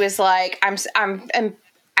that she was like,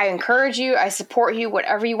 I encourage you. I support you.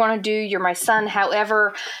 Whatever you want to do. You're my son.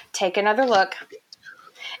 However, take another look.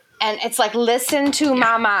 And it's like, listen to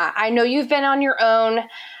Mama. I know you've been on your own,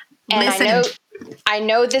 and I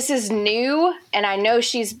know this is new, and I know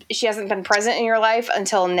she hasn't been present in your life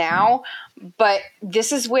until now. But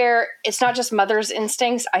this is where it's not just mother's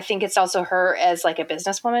instincts. I think it's also her as like a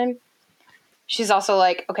businesswoman. She's also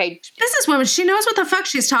like, okay, businesswoman. She knows what the fuck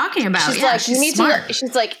she's talking about. She's like, you need smart.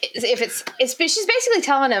 She's like, if she's basically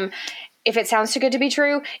telling him, if it sounds too good to be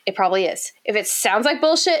true, it probably is. If it sounds like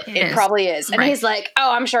bullshit, it probably is. And he's like,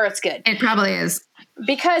 oh, I'm sure it's good. It probably is.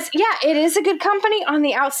 Because, yeah, it is a good company on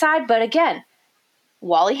the outside. But again,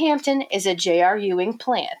 Wally Hampton is a J.R. Ewing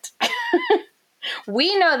plant.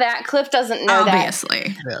 We know that. Cliff doesn't know Obviously.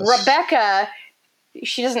 that. Yes. Rebecca,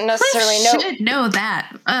 she doesn't necessarily Cliff should know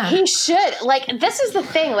that. He should. Like, this is the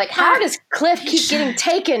thing. Like, how does Cliff keep getting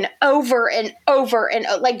taken over and over and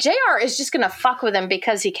like JR is just gonna fuck with him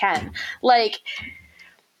because he can. Like,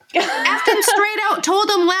 Afton straight out told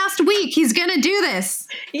him last week he's gonna do this.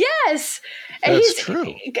 Yes, and that's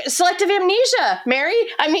true. Selective amnesia, Mary.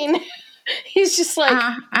 I mean, he's just like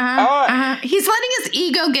he's letting his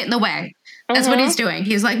ego get in the way. That's what he's doing.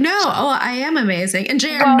 He's like, no, I am amazing. And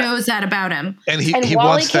JR knows that about him. And he Wally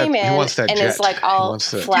wants came that, in he wants that and jet. is like all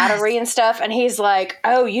flattery and stuff. And he's like,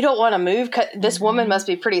 oh, you don't want to move? This woman must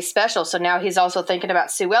be pretty special. So now he's also thinking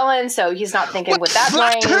about Sue Ellen. So he's not thinking with that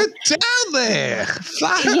brain. Fly her down there.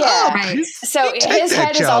 Fly her up. Right. So his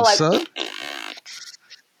head is all like, son.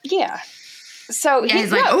 Yeah. So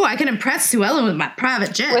he's like, oh, I can impress Sue Ellen with my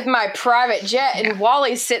private jet. With my private jet. And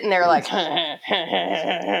Wally's sitting there like,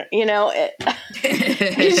 you know,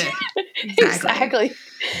 exactly.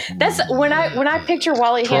 That's when I picture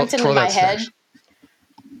Wally Hampton in my head.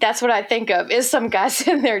 That's what I think of is some guy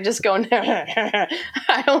sitting there just going, I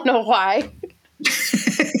don't know why.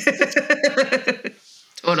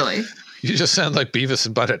 Totally. You just sound like Beavis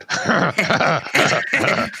and Butthead.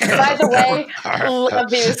 By the way, I love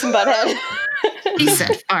Beavis and Butthead. He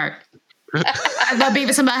said fart. I love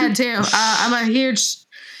Beavis and Butthead too. I'm a huge,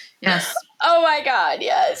 yes. Oh my God,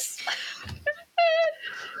 yes.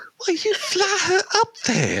 Well, you fly her up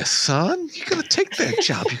there, son. You're gonna take that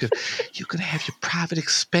job. You're gonna have your private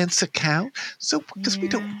expense account. So, because we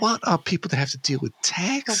don't want our people to have to deal with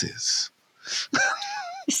taxes.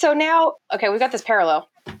 So now, okay, we've got this parallel.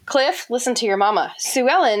 Cliff, listen to your mama. Sue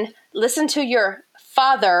Ellen, listen to your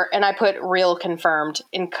father. And I put real confirmed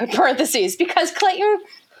in parentheses because Clayton,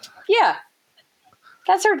 yeah,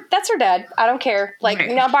 that's her dad. I don't care. Like,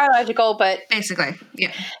 Right. not biological, but Basically,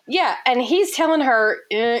 yeah. yeah. And he's telling her,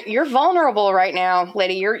 you're vulnerable right now,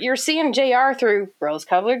 lady. You're seeing JR through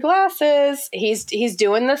rose-colored glasses. He's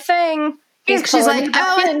doing the thing. She's pulling like, you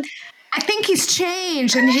back in. I think he's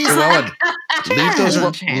changed. And he's Sue like,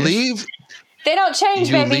 Ellen, leave They don't change,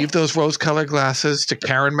 You baby. leave those rose-colored glasses to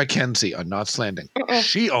Karen McKenzie on Knots Landing.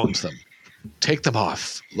 She owns them. Take them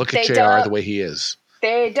off. Look at JR the way he is.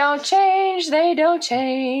 They don't change. They don't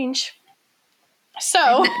change.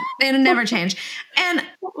 So they never change. And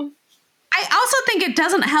I also think it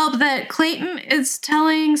doesn't help that Clayton is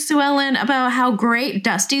telling Sue Ellen about how great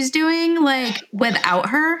Dusty's doing, like, without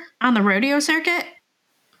her on the rodeo circuit.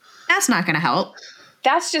 That's not going to help.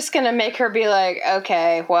 That's just going to make her be like,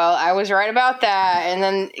 okay, well, I was right about that. And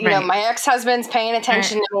then, you know, my ex-husband's paying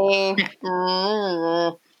attention to me.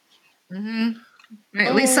 Yeah.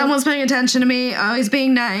 At least someone's paying attention to me. Oh, he's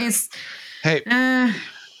being nice. Hey,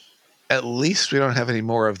 at least we don't have any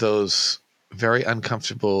more of those very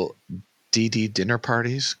uncomfortable DD dinner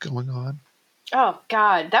parties going on. Oh,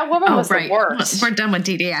 God. That woman was the worst. We're done with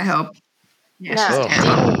DD, I hope. Yeah,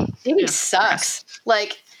 DD sucks.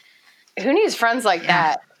 Like, who needs friends like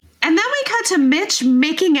that? And then we cut to Mitch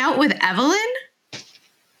making out with Evelyn.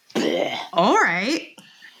 All right.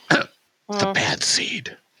 The bad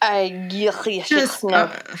seed. And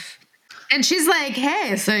she's like,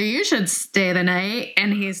 hey, so you should stay the night.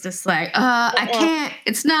 And he's just like, I can't.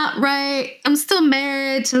 It's not right. I'm still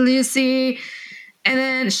married to Lucy. And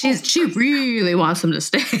then she really wants him to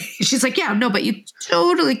stay. She's like, yeah, no, but you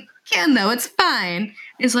totally can, though. It's fine.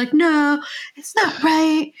 He's like, no, it's not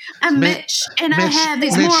right. I'm Mitch, and I have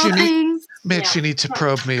these moral things. Mitch, you need to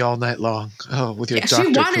probe me all night long. Oh, with your doctor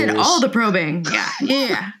she wanted tools. all the probing.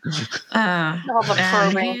 Yeah. All the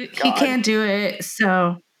probing. He can't do it,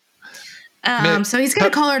 so so he's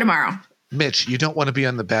going to call her tomorrow. Mitch, you don't want to be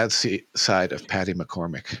on the bad side of Patty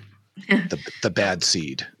McCormick. the bad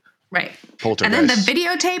seed. Right. Poltergeist. And then the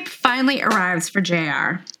videotape finally arrives for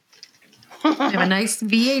JR. We have a nice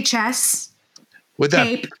VHS with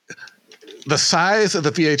tape. The size of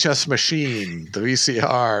the VHS machine, the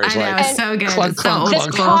VCR is I know, it's so good. Clunk, it's clunk, so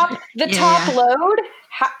clunk, clunk. Top load,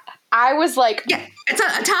 I was like... Yeah, it's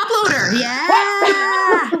a top loader.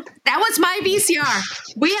 Yeah. That was my VCR.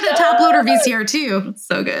 We had a top loader VCR too.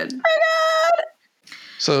 So good. Oh my God.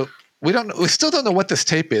 So we still don't know what this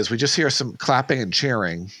tape is. We just hear some clapping and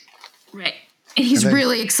cheering. Right. And he's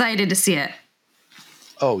really excited to see it.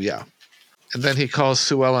 Oh, yeah. And then he calls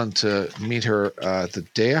Sue Ellen to meet her the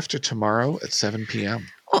day after tomorrow at 7 p.m.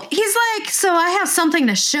 Well, he's like, so I have something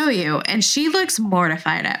to show you. And she looks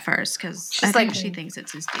mortified at first because I think she thinks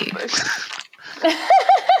it's his deed.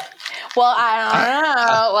 Well, I don't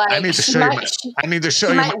know. Like, I need to show you. I need to show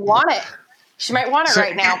you. She might want it. She might want it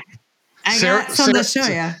right now. I got something to show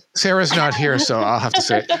you. Sarah's not here, so I'll have to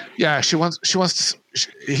say it. Yeah, he wants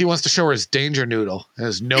to show her his danger noodle and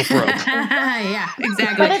his nope rope. Yeah,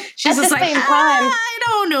 exactly. But she's at just the like, same time, I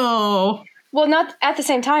don't know. Well, not at the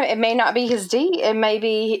same time. It may not be his D. It may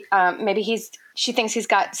be she thinks he's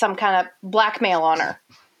got some kind of blackmail on her.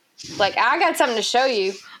 Like, I got something to show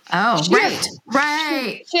you. Oh,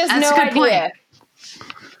 right. She has That's no a good idea. Point.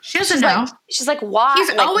 She doesn't know. She's like, why?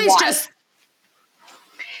 He's always why? just.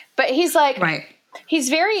 But he's like, right.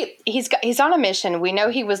 He's on a mission. We know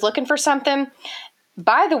he was looking for something.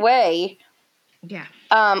 By the way, yeah.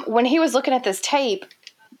 When he was looking at this tape,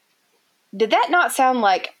 did that not sound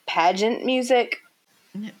like pageant music?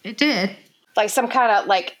 It did. Like some kind of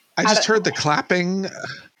like. I just heard the clapping.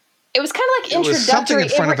 It was kind of like introductory. It was something in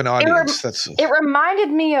front of an audience. It reminded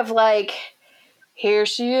me of like, here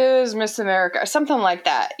she is, Miss America, or something like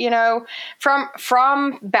that. You know,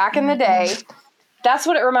 from back in the day. That's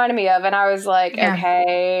what it reminded me of, and I was like,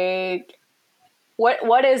 okay,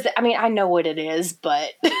 what is? I mean, I know what it is,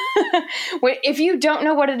 but if you don't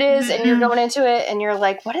know what it is, and you're going into it, and you're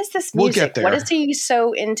like, what is this music? We'll get there. What is he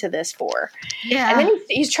so into this for? Yeah, and then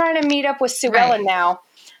he's trying to meet up with Sue Ellen now.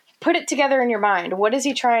 Put it together in your mind. What is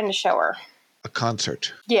he trying to show her? A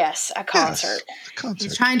concert. Yes, a concert. Yes, a concert.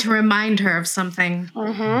 He's trying to remind her of something.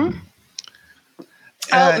 Mm-hmm.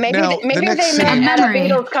 Maybe they met at a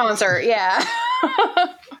Beatles concert. Yeah.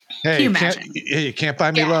 Hey, you can't buy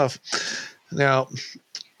me love. Now,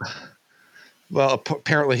 well,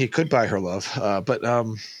 apparently he could buy her love, but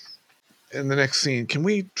in the next scene, can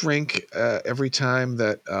we drink every time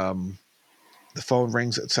that the phone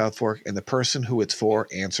rings at South Fork and the person who it's for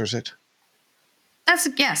answers it?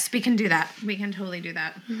 Yes, we can do that. We can totally do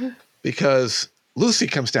that. Because Lucy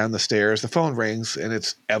comes down the stairs, the phone rings, and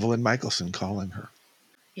it's Evelyn Michelson calling her.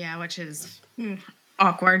 Yeah, which is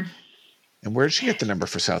awkward. And where did she get the number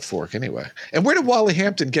for South Fork anyway? And where did Wally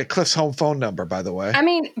Hampton get Cliff's home phone number, by the way? I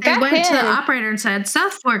mean, They back went to the then, operator and said,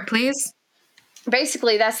 South Fork, please.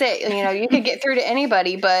 basically, that's it. You know, you could get through to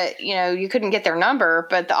anybody, but, you know, you couldn't get their number,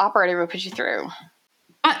 but the operator would put you through.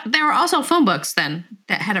 But there were also phone books then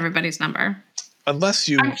that had everybody's number. Unless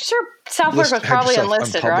you... I'm sure South Fork was probably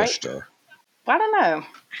enlisted, right? Or... I don't know.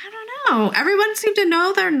 I don't know. Everyone seemed to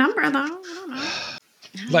know their number, though. I don't know.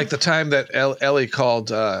 Like the time that Ellie called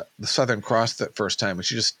the Southern Cross that first time, and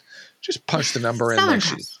she just punched the number in there.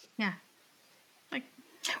 Yeah.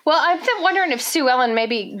 Well, I'm wondering if Sue Ellen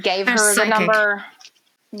maybe gave They're her psychic. the number.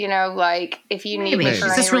 You know, like if you need Maybe. me She's for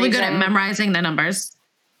any just really good reason. at memorizing the numbers.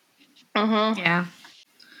 Mm-hmm. Yeah.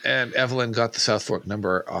 And Evelyn got the South Fork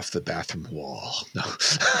number off the bathroom wall. No.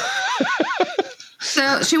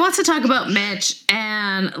 So she wants to talk about Mitch,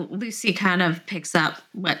 and Lucy kind of picks up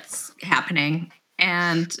what's happening,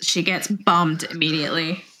 and she gets bummed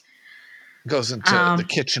immediately. Goes into the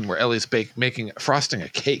kitchen where Ellie's frosting a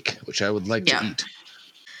cake, which I would like to eat.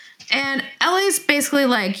 And Ellie's basically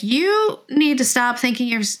like, you need to stop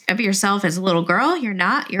thinking of yourself as a little girl. You're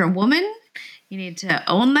not. You're a woman. You need to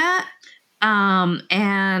own that.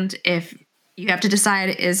 And if you have to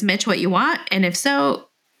decide, is Mitch what you want? And if so,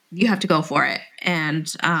 you have to go for it and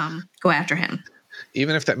go after him.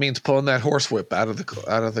 Even if that means pulling that horsewhip out of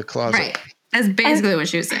the closet. Right. That's basically what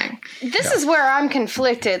she was saying. This is where I'm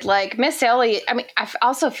conflicted. Like Miss Ellie, I mean, I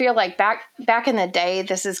also feel like back in the day,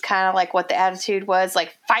 this is kind of like what the attitude was,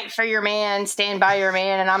 like fight for your man, stand by your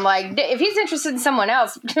man. And I'm like, if he's interested in someone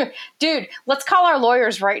else, dude, let's call our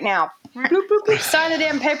lawyers right now. Boop, boop, boop, sign the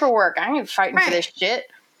damn paperwork. I ain't fighting for this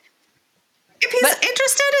shit. If he's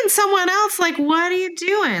interested in someone else, like, what are you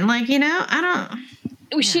doing? Like, you know, I don't...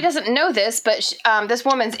 She doesn't know this, but this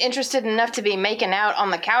woman's interested enough to be making out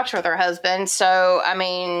on the couch with her husband. So, I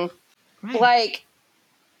mean, like,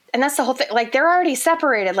 and that's the whole thing. Like, they're already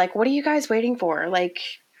separated. Like, what are you guys waiting for? Like,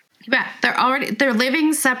 yeah, they're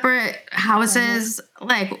living separate houses.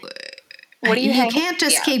 Like, what do you can't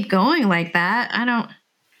just keep going like that. I don't.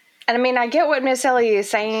 And I mean, I get what Miss Ellie is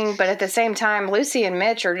saying, but at the same time, Lucy and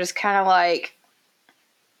Mitch are just kind of like,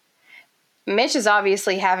 Mitch is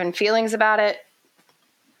obviously having feelings about it.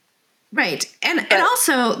 Right. And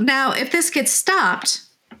also now if this gets stopped,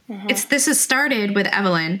 this is started with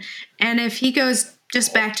Evelyn. And if he goes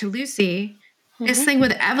just back to Lucy, this thing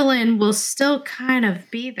with Evelyn will still kind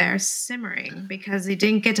of be there simmering because he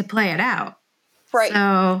didn't get to play it out. Right.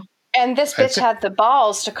 So, and this bitch had the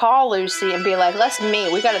balls to call Lucy and be like, let's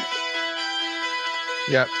meet. We got to.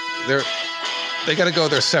 Yeah. They got to go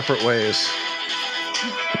their separate ways.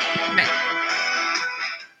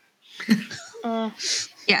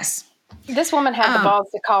 Yes. This woman had the balls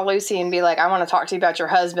to call Lucy and be like, I want to talk to you about your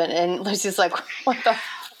husband. And Lucy's like, what the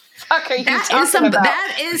fuck are you talking about?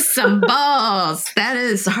 That is some balls. That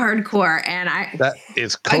is hardcore. And that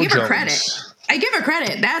is I give her credit. I give her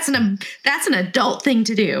credit. That's an adult thing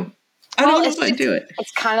to do. I don't know if I do it.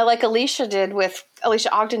 It's kind of like Alicia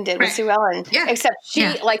Ogden did with Sue Ellen. Yeah. Except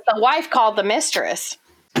like the wife called the mistress.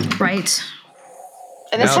 Right.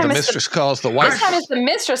 And this now time the mistress calls the wife. This time it's the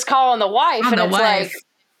mistress calling the wife. And it's like,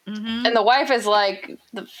 mm-hmm. and the wife is like,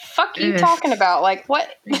 the fuck are you talking about? Like, what?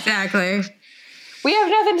 Exactly. We have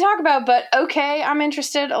nothing to talk about, but okay, I'm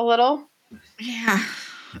interested a little. Yeah.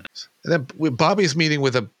 And then Bobby's meeting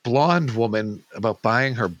with a blonde woman about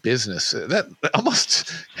buying her business. That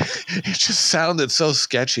almost, it just sounded so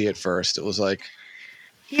sketchy at first. It was like.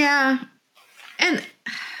 Yeah. And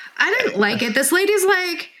I didn't like it. This lady's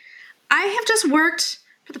like, I have just worked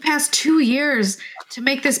for the past 2 years to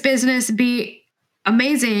make this business be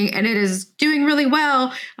amazing and it is doing really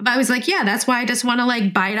well. And Bobby's like, yeah, that's why I just want to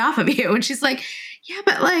like buy it off of you. And she's like, yeah,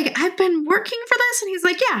 but like I've been working for this. And he's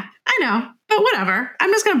like, yeah, I know, but whatever.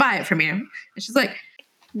 I'm just going to buy it from you. And she's like,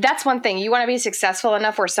 that's one thing. You want to be successful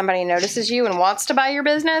enough where somebody notices you and wants to buy your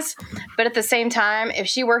business. But at the same time, if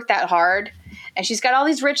she worked that hard and she's got all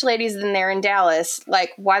these rich ladies in there in Dallas,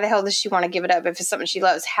 like why the hell does she want to give it up if it's something she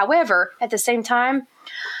loves? However, at the same time,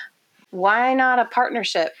 why not a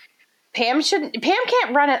partnership? Pam can't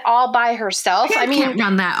run it all by herself. Pam can't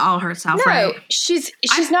run that all herself, no, right? She's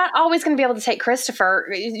not always going to be able to take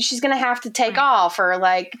Christopher. She's going to have to take off or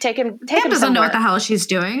like take him. Pam doesn't somewhere. know what the hell she's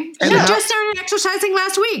doing. And She just started exercising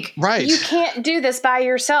last week. Right. You can't do this by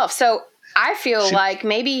yourself. So I feel like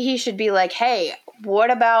maybe he should be like, hey,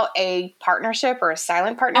 what about a partnership or a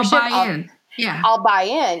silent partnership? I'll buy in. Yeah. I'll buy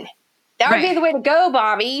in. That would be the way to go,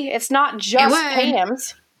 Bobby. It's not just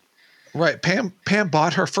Pam's. Right. Pam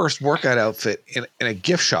bought her first workout outfit in a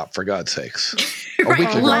gift shop, for God's sakes. A week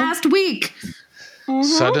ago. Last week.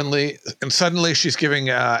 Mm-hmm. Suddenly she's giving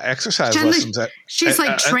exercise lessons she's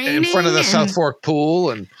training in front of the South Fork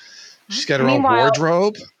pool, and she's got her own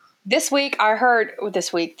wardrobe. This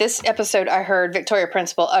episode, I heard Victoria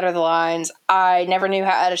Principal utter the lines, "I never knew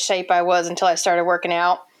how out of shape I was until I started working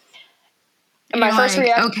out." And my first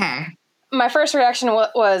reaction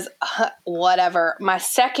was whatever. My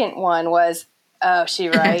second one was, oh, she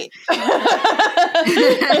right.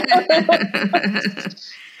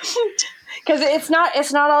 Because it's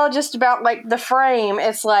not all just about like the frame.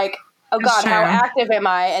 It's like, oh God, how active am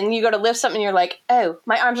I? And you go to lift something and you're like, oh,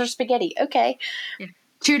 my arms are spaghetti. Okay. Yeah.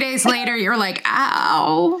 2 days later, you're like,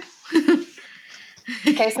 ow.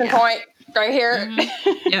 Case in point, right here.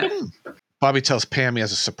 Mm-hmm. Yeah. Bobby tells Pam he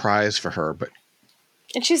has a surprise for her,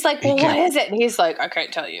 and she's like, well, what is it? And he's like, I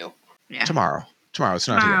can't tell you. Yeah. Tomorrow. It's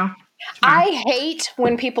not here. I hate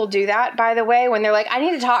when people do that, by the way, when they're like, I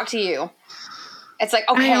need to talk to you. It's like,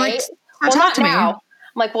 okay, well, not now. I'm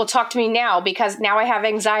like, well, talk to me now because now I have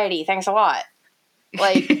anxiety. Thanks a lot.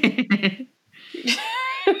 Like,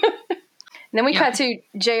 then we cut to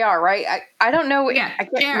JR, right? I don't know. I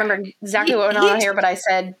can't remember exactly what went on here, but I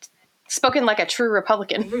said, spoken like a true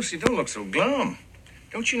Republican. Lucy, don't look so glum.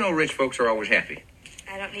 Don't you know rich folks are always happy?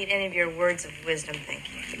 I don't need any of your words of wisdom,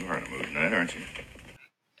 thank you. You are in a mood tonight, aren't you?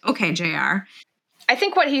 Okay, JR. I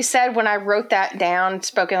think what he said when I wrote that down,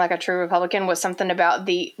 spoken like a true Republican, was something about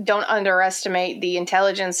don't underestimate the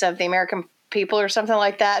intelligence of the American people or something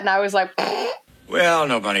like that. And I was like, well,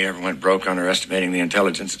 nobody ever went broke underestimating the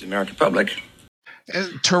intelligence of the American public.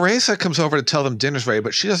 And Teresa comes over to tell them dinner's ready,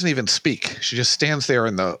 but she doesn't even speak. She just stands there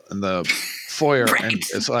in the foyer, and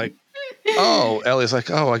it's like, oh, Ellie's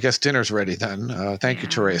like, oh, I guess dinner's ready then. Thank you,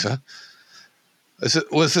 Teresa.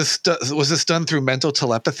 Was this done through mental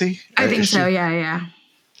telepathy? I think so. Yeah.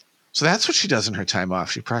 So that's what she does in her time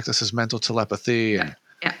off. She practices mental telepathy and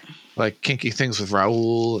like kinky things with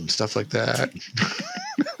Raul and stuff like that.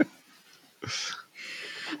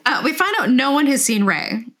 We find out no one has seen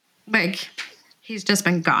Ray. Like, he's just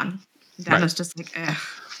been gone. Donna's just like, ugh.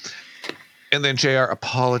 And then JR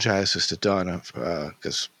apologizes to Donna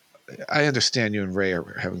because I understand you and Ray are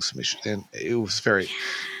having some issues. And it was very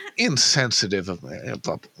insensitive of me.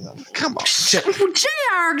 Come on.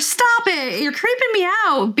 JR, stop it. You're creeping me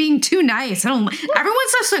out being too nice.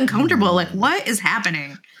 Everyone's just uncomfortable. Like, what is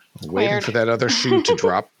happening? Waiting for that other shoe to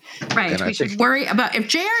drop. Right. We should worry about if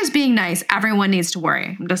JR is being nice, everyone needs to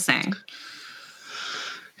worry. I'm just saying.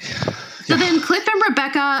 So then Cliff and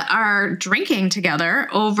Rebecca are drinking together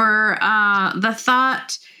over the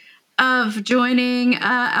thought of joining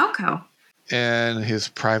Alco. And his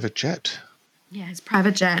private jet. Yeah, his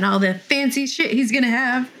private jet and all the fancy shit he's going to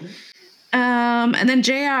have. And then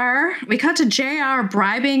we cut to JR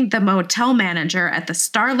bribing the motel manager at the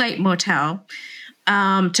Starlight Motel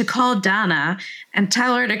to call Donna and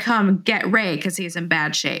tell her to come get Ray because he's in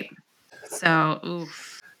bad shape. So,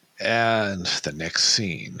 oof. And the next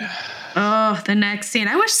scene. Oh, the next scene.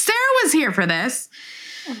 I wish Sarah was here for this.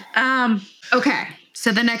 Okay,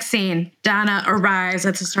 so the next scene. Donna arrives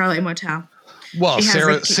at the Starlight Motel. Well,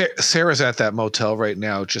 Sarah's at that motel right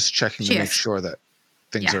now just checking to make sure that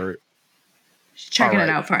things are... She's checking it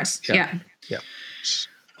out for us. Yeah.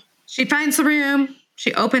 She finds the room.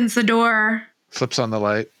 She opens the door. Flips on the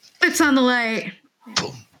light.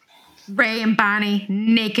 Boom. Ray and Bonnie,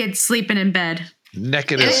 naked, sleeping in bed.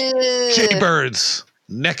 Naked as jaybirds.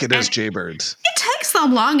 Naked as jaybirds. It takes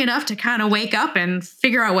them long enough to kind of wake up and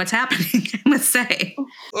figure out what's happening, I must say.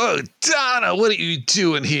 Oh, Donna, what are you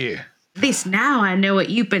doing here? At least now I know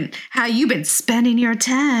how you've been spending your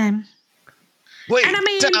time. Wait, and I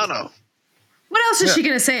mean, Donna. What else is she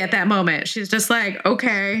going to say at that moment? She's just like,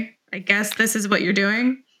 okay, I guess this is what you're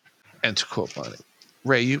doing. And to quote Bonnie,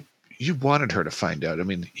 Ray, you wanted her to find out. I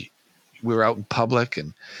mean, we were out in public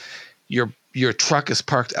and your truck is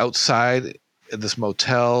parked outside in this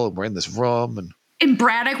motel and we're in this room and in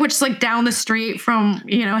Braddock, which is like down the street from,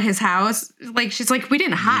 his house. Like, she's like, we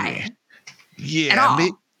didn't hide. Yeah. At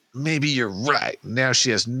all. Maybe you're right. Now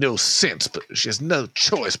she has no sense, but she has no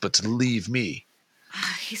choice but to leave me.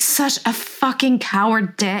 He's such a fucking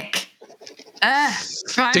coward dick.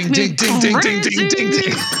 Ding, ding, ding, ding, ding, ding, ding,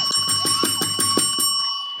 ding.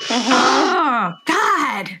 Oh,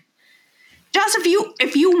 God. Just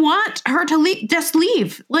if you want her to leave, just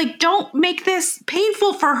leave. Like, don't make this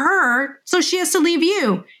painful for her so she has to leave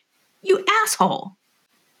you. You asshole.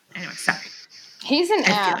 Anyway, sorry. He's an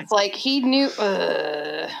ass. Like, he knew.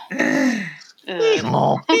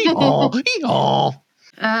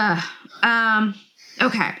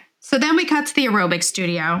 Okay. So then we cut to the aerobic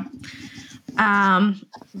studio,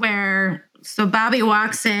 where Bobby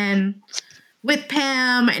walks in with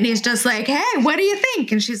Pam, and he's just like, "Hey, what do you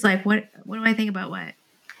think?" And she's like, "What do I think about what?"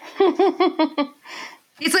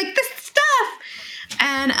 He's like, "This stuff."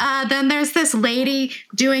 And then there's this lady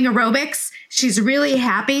doing aerobics. She's really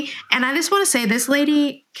happy. And I just want to say, this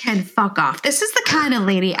lady can fuck off. This is the kind of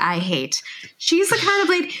lady I hate. She's the kind of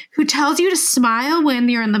lady who tells you to smile when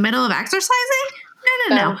you're in the middle of exercising.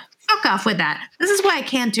 No. Fuck off with that. This is why I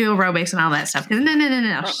can't do aerobics and all that stuff.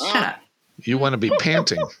 No. Shut up. You want to be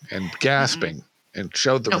panting and gasping and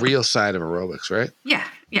show the real side of aerobics, right? Yeah.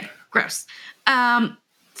 Gross.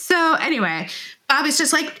 So anyway, Bobby's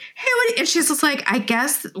just like, "Hey, and she's just like, I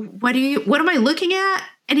guess, what am I looking at?"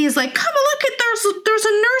 And he's like, "Come and look at, there's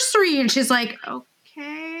a nursery." And she's like,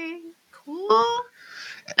 "Okay, cool."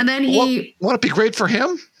 And then won't it be great for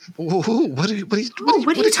him? What are you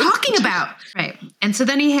talking about? Right. And so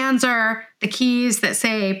then he hands her the keys that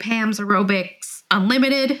say Pam's Aerobics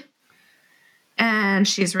Unlimited. And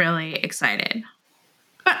she's really excited.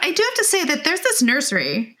 But I do have to say that there's this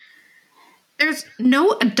nursery. There's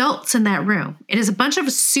no adults in that room. It is a bunch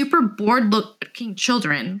of super bored looking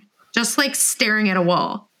children just like staring at a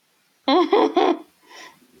wall.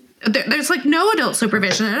 There's like no adult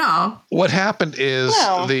supervision at all. What happened is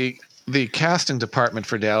the casting department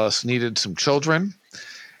for Dallas needed some children,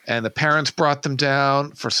 and the parents brought them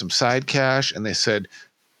down for some side cash, and they said,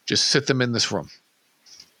 "Just sit them in this room,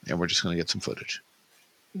 and we're just going to get some footage."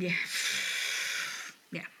 Yeah.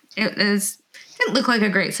 It didn't look like a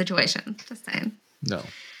great situation. Just saying. No.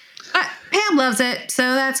 But Pam loves it,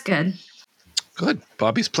 so that's good. Good.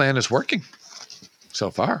 Bobby's plan is working so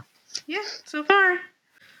far. Yeah, so far.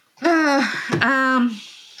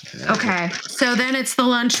 Okay. So then it's the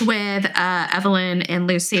lunch with Evelyn and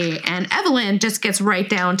Lucy, and Evelyn just gets right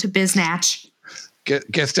down to biznatch.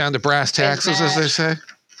 Gets down to brass taxes, as they say.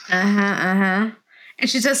 And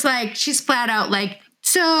she's just like, she's flat out like,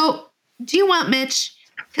 "So, do you want Mitch?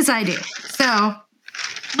 Because I do. So,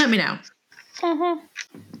 let me know."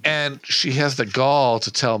 And she has the gall to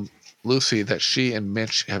tell Lucy that she and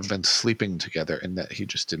Mitch have been sleeping together and that he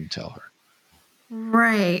just didn't tell her.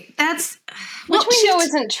 Right. Which we know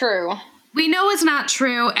isn't true. We know it's not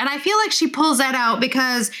true. And I feel like she pulls that out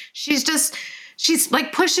because she's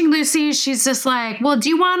like pushing Lucy. She's just like, "Well, do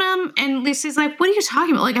you want him?" And Lucy's like, "What are you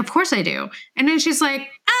talking about?" Like, "Of course I do." And then she's like,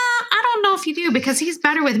 "I don't know if you do because he's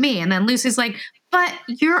better with me." And then Lucy's like, "But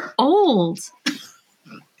you're old."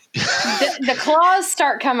 The claws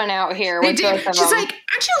start coming out here with both of them. She's like,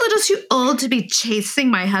 "Aren't you a little too old to be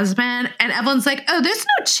chasing my husband?" And Evelyn's like, "Oh, there's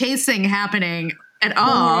no chasing happening at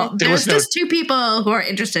all. There's just two people who are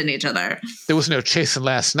interested in each other." There was no chasing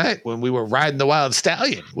last night when we were riding the wild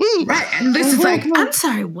stallion. Woo! Right. And Lucy's like, "I'm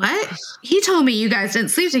sorry, what? He told me you guys didn't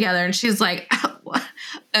sleep together." And she's like, "Oh,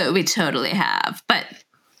 we totally have. But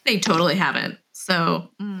they totally haven't. So,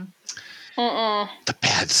 The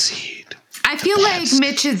bad seed. I feel like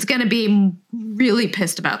Mitch is going to be really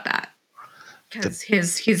pissed about that. Because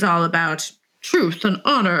he's all about truth and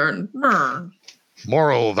honor and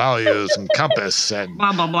moral values and compass and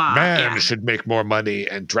blah, blah, blah. Man should make more money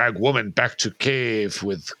and drag woman back to cave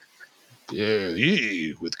with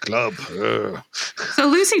club. So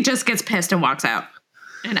Lucy just gets pissed and walks out.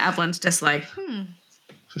 And Evelyn's just like,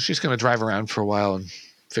 So she's going to drive around for a while and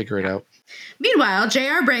figure it out. Meanwhile,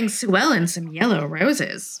 JR brings Sue Ellen some yellow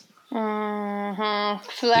roses.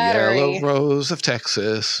 Flattery. Yellow rose of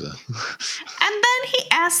Texas. And then he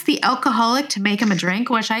asks the alcoholic to make him a drink,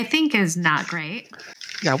 which I think is not great.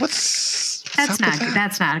 Yeah, that's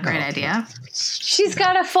not a great idea. She's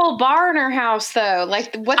got a full bar in her house, though.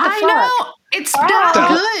 Like, what the fuck? I know. It's not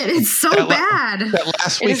good. It's so bad. That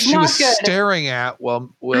last week she was staring at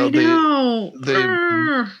while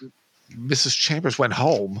the Mrs. Chambers went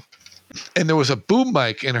home, and there was a boom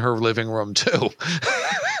mic in her living room too.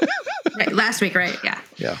 Right, last week, right? Yeah.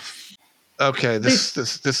 Yeah. Okay,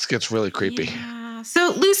 this gets really creepy. Yeah.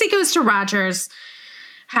 So Lucy goes to Roger's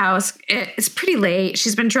house. It's pretty late.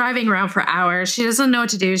 She's been driving around for hours. She doesn't know what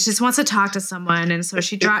to do. She just wants to talk to someone, and so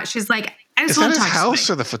she's like, "I just want to talk to somebody." Is that his house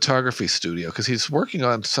or the photography studio? Because he's working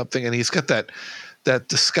on something, and he's got that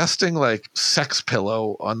disgusting like sex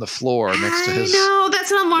pillow on the floor next to his. No,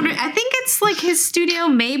 that's what I'm wondering. I think it's like his studio,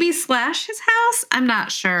 maybe / his house. I'm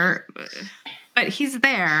not sure. But he's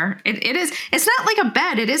there. It is. It's not like a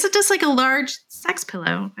bed. It is just like a large sex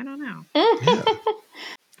pillow. I don't know. Yeah.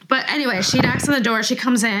 But anyway, she knocks on the door. She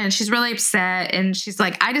comes in. She's really upset. And she's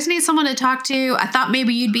like, I just need someone to talk to. I thought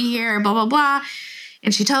maybe you'd be here, blah, blah, blah.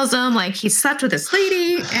 And she tells him, like, he slept with this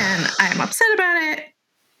lady, and I'm upset about it.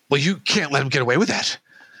 Well, you can't let him get away with that.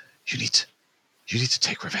 You need to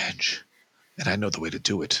take revenge. And I know the way to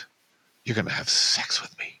do it. You're going to have sex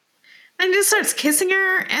with me. And just starts kissing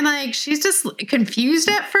her, and, like, she's just confused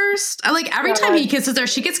at first. Like, every time he kisses her,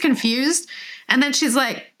 she gets confused. And then she's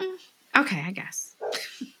like, okay, I guess.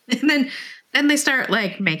 And then they start,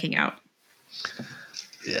 like, making out.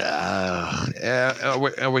 Yeah.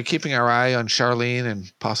 Are we keeping our eye on Charlene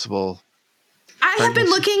and possible I have been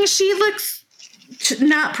looking. She looks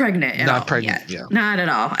not pregnant at all. Not pregnant, yet. yeah. Not at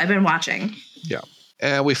all. I've been watching. Yeah.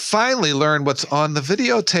 And we finally learned what's on the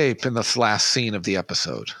videotape in this last scene of the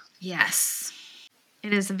episode. Yes.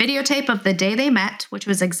 It is a videotape of the day they met, which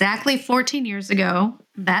was exactly 14 years ago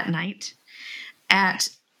that night at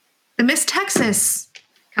the Miss Texas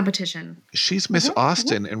competition. She's Miss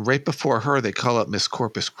Austin, and right before her, they call up Miss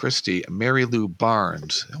Corpus Christi, Mary Lou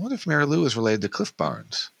Barnes. I wonder if Mary Lou is related to Cliff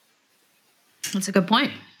Barnes. That's a good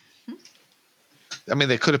point. I mean,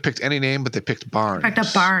 they could have picked any name, but they picked Barnes. Picked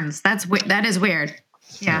up Barnes. That is weird.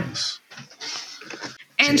 Yeah. Yes.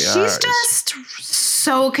 And she's just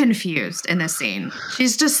so confused in this scene.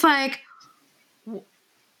 She's just like,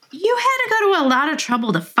 you had to go to a lot of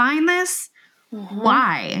trouble to find this?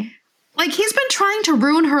 Why? Like, he's been trying to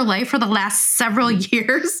ruin her life for the last several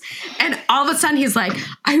years. And all of a sudden he's like,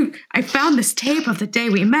 I found this tape of the day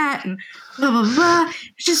we met and blah, blah, blah.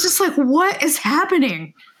 She's just like, what is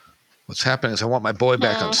happening? What's happening is I want my boy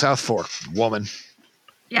back on South Fork, woman.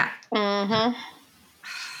 Yeah. Mm-hmm.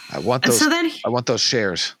 I want those. I want those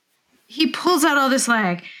shares. He pulls out all this,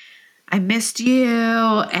 like, I missed you,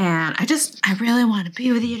 and I really want to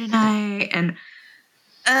be with you tonight, and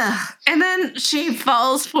then she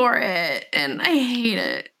falls for it, and I hate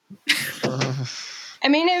it. I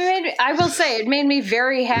mean, I will say, it made me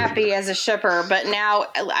very happy as a shipper, but now,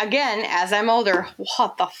 again, as I'm older,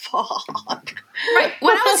 what the fuck? Right.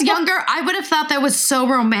 When I was younger, I would have thought that was so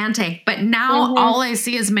romantic, but now all I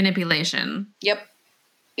see is manipulation. Yep.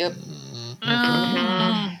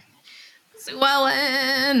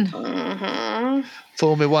 Swellen.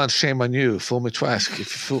 Fool me once, shame on you. Fool me twice.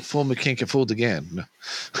 If you fool me, can't get fooled again.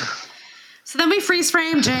 So then we freeze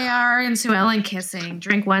frame JR and Sue Ellen kissing.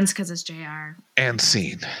 Drink once because it's JR. And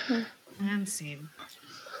scene. And scene.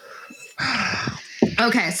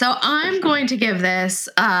 Okay, so I'm going to give this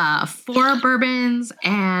 4 bourbons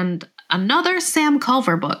and another Sam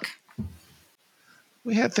Culver book.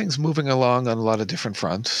 We had things moving along on a lot of different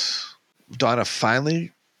fronts. Donna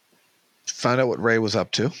finally found out what Ray was up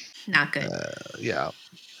to. Not good. Yeah.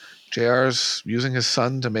 JR's using his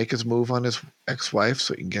son to make his move on his ex-wife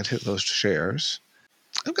so he can get those shares.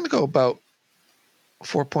 I'm going to go about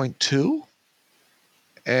 4.2.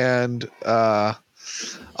 And a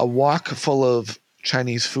wok full of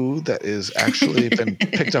Chinese food that is actually been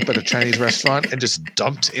picked up at a Chinese restaurant and just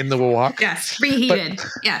dumped in the wok. Yes, reheated.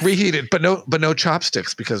 Yes, reheated, but no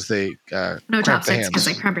chopsticks because they no chopsticks because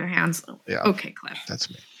they cramp your hands. Yeah. Okay, Cliff.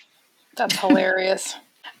 That's me. That's hilarious.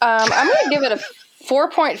 I'm going to give it a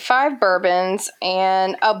 4.5 bourbons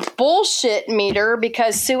and a bullshit meter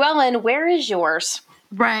because Sue Ellen, where is yours?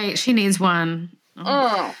 Right, she needs one.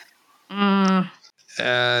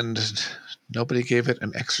 And nobody gave it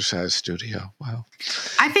an exercise studio. Wow.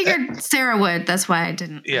 I figured Sarah would. That's why I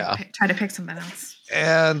didn't try to pick something else.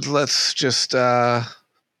 And let's just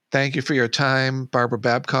thank you for your time, Barbara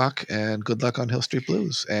Babcock, and good luck on Hill Street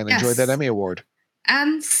Blues. And enjoy that Emmy Award.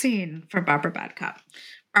 And scene for Barbara Babcock.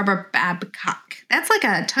 Barbara Babcock. That's like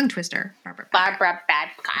a tongue twister. Barbara Babcock.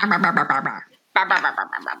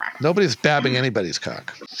 Nobody's babbing anybody's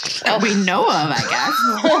cock. That we know of, I guess.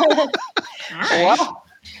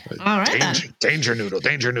 All right. Danger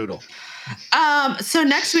noodle. So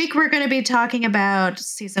next week we're going to be talking about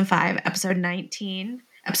season 5, episode 19,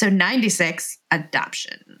 episode 96,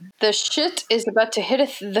 adoption. The shit is about to hit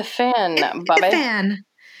the fan, Bobby. The fan.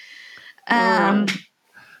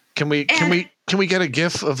 Can we get a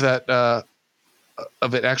GIF of that?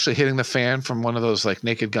 Of it actually hitting the fan from one of those like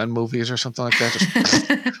Naked Gun movies or something like that. Just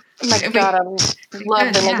oh my God, I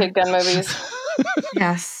love the Naked Gun movies.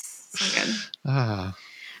 Yes, so good.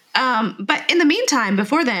 But in the meantime,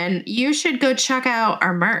 before then, you should go check out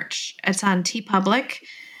our merch. It's on TeePublic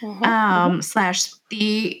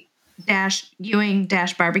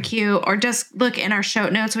 /the-Ewing-barbecue, or just look in our show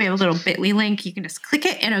notes. We have a little bit.ly link. You can just click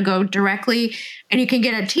it and it'll go directly, and you can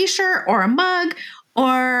get a t-shirt or a mug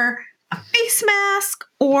or a face mask,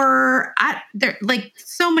 or there like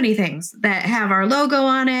so many things that have our logo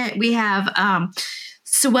on it. We have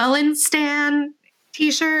Swellen Stan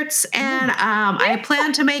t-shirts, and I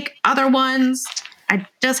plan to make other ones. I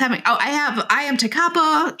just haven't. Oh, I have I Am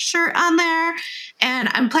Takapa shirt on there, and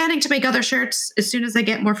I'm planning to make other shirts as soon as I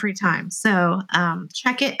get more free time. So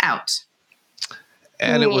check it out.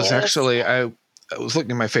 And it was actually, I was looking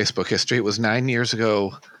at my Facebook history. It was 9 years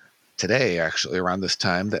ago today, actually, around this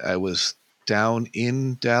time, that I was down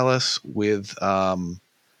in Dallas with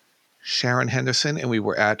Sharon Henderson, and we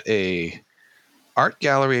were at a art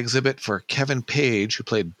gallery exhibit for Kevin Page, who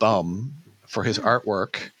played Bum, for his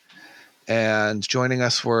artwork. And joining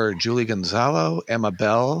us were Julie Gonzalo, Emma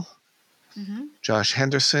Bell, Josh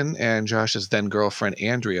Henderson, and Josh's then girlfriend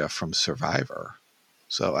Andrea from Survivor.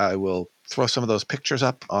 So I will throw some of those pictures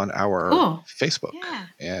up on our Facebook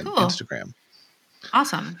and Instagram.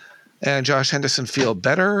 Awesome. And Josh Henderson feel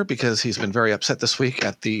better because he's been very upset this week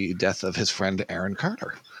at the death of his friend Aaron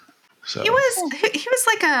Carter. So he was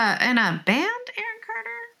like in a band, Aaron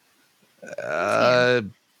Carter.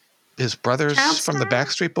 His brothers from the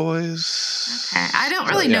Backstreet Boys. Okay, I don't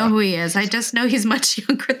really know who he is. I just know he's much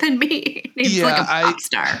younger than me. He's like a pop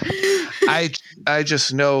star. I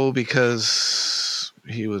just know because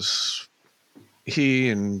he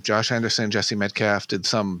and Josh Henderson, Jesse Metcalf did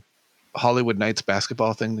some Hollywood Knights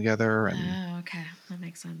basketball thing together, and okay, that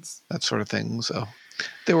makes sense. That sort of thing. So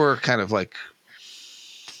they were kind of like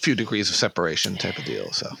a few degrees of separation type of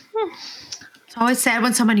deal. So it's always sad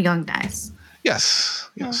when someone young dies. Yes.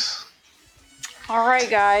 All right,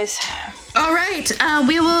 guys. All right.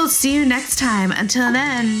 We will see you next time. Until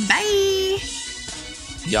then, bye.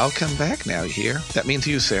 Y'all come back now, you hear? That means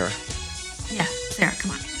you, Sarah. Yeah, Sarah,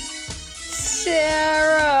 come on.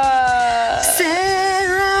 Sarah.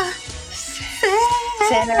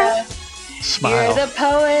 Smile. You're the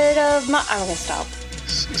poet of my... I'm going to stop.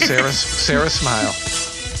 Sarah, smile.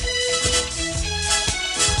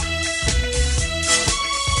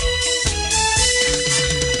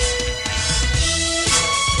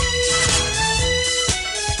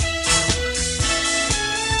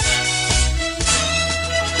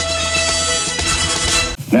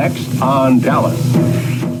 Next on Dallas.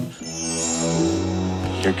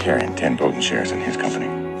 You're carrying 10 voting shares in his company.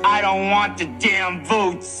 I don't want the damn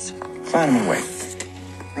votes. Find him away.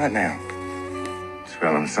 Right now.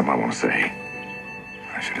 Swellen, there's something I want to say.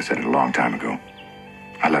 I should have said it a long time ago.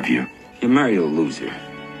 I love you. You marry a loser.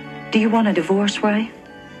 Do you want a divorce, Ray?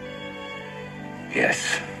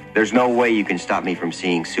 Yes. There's no way you can stop me from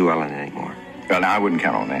seeing Sue Ellen anymore. Well, now, I wouldn't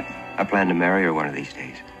count on that. I plan to marry her one of these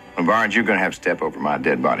days. Well, Barnes, you're going to have to step over my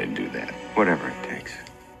dead body to do that. Whatever it takes.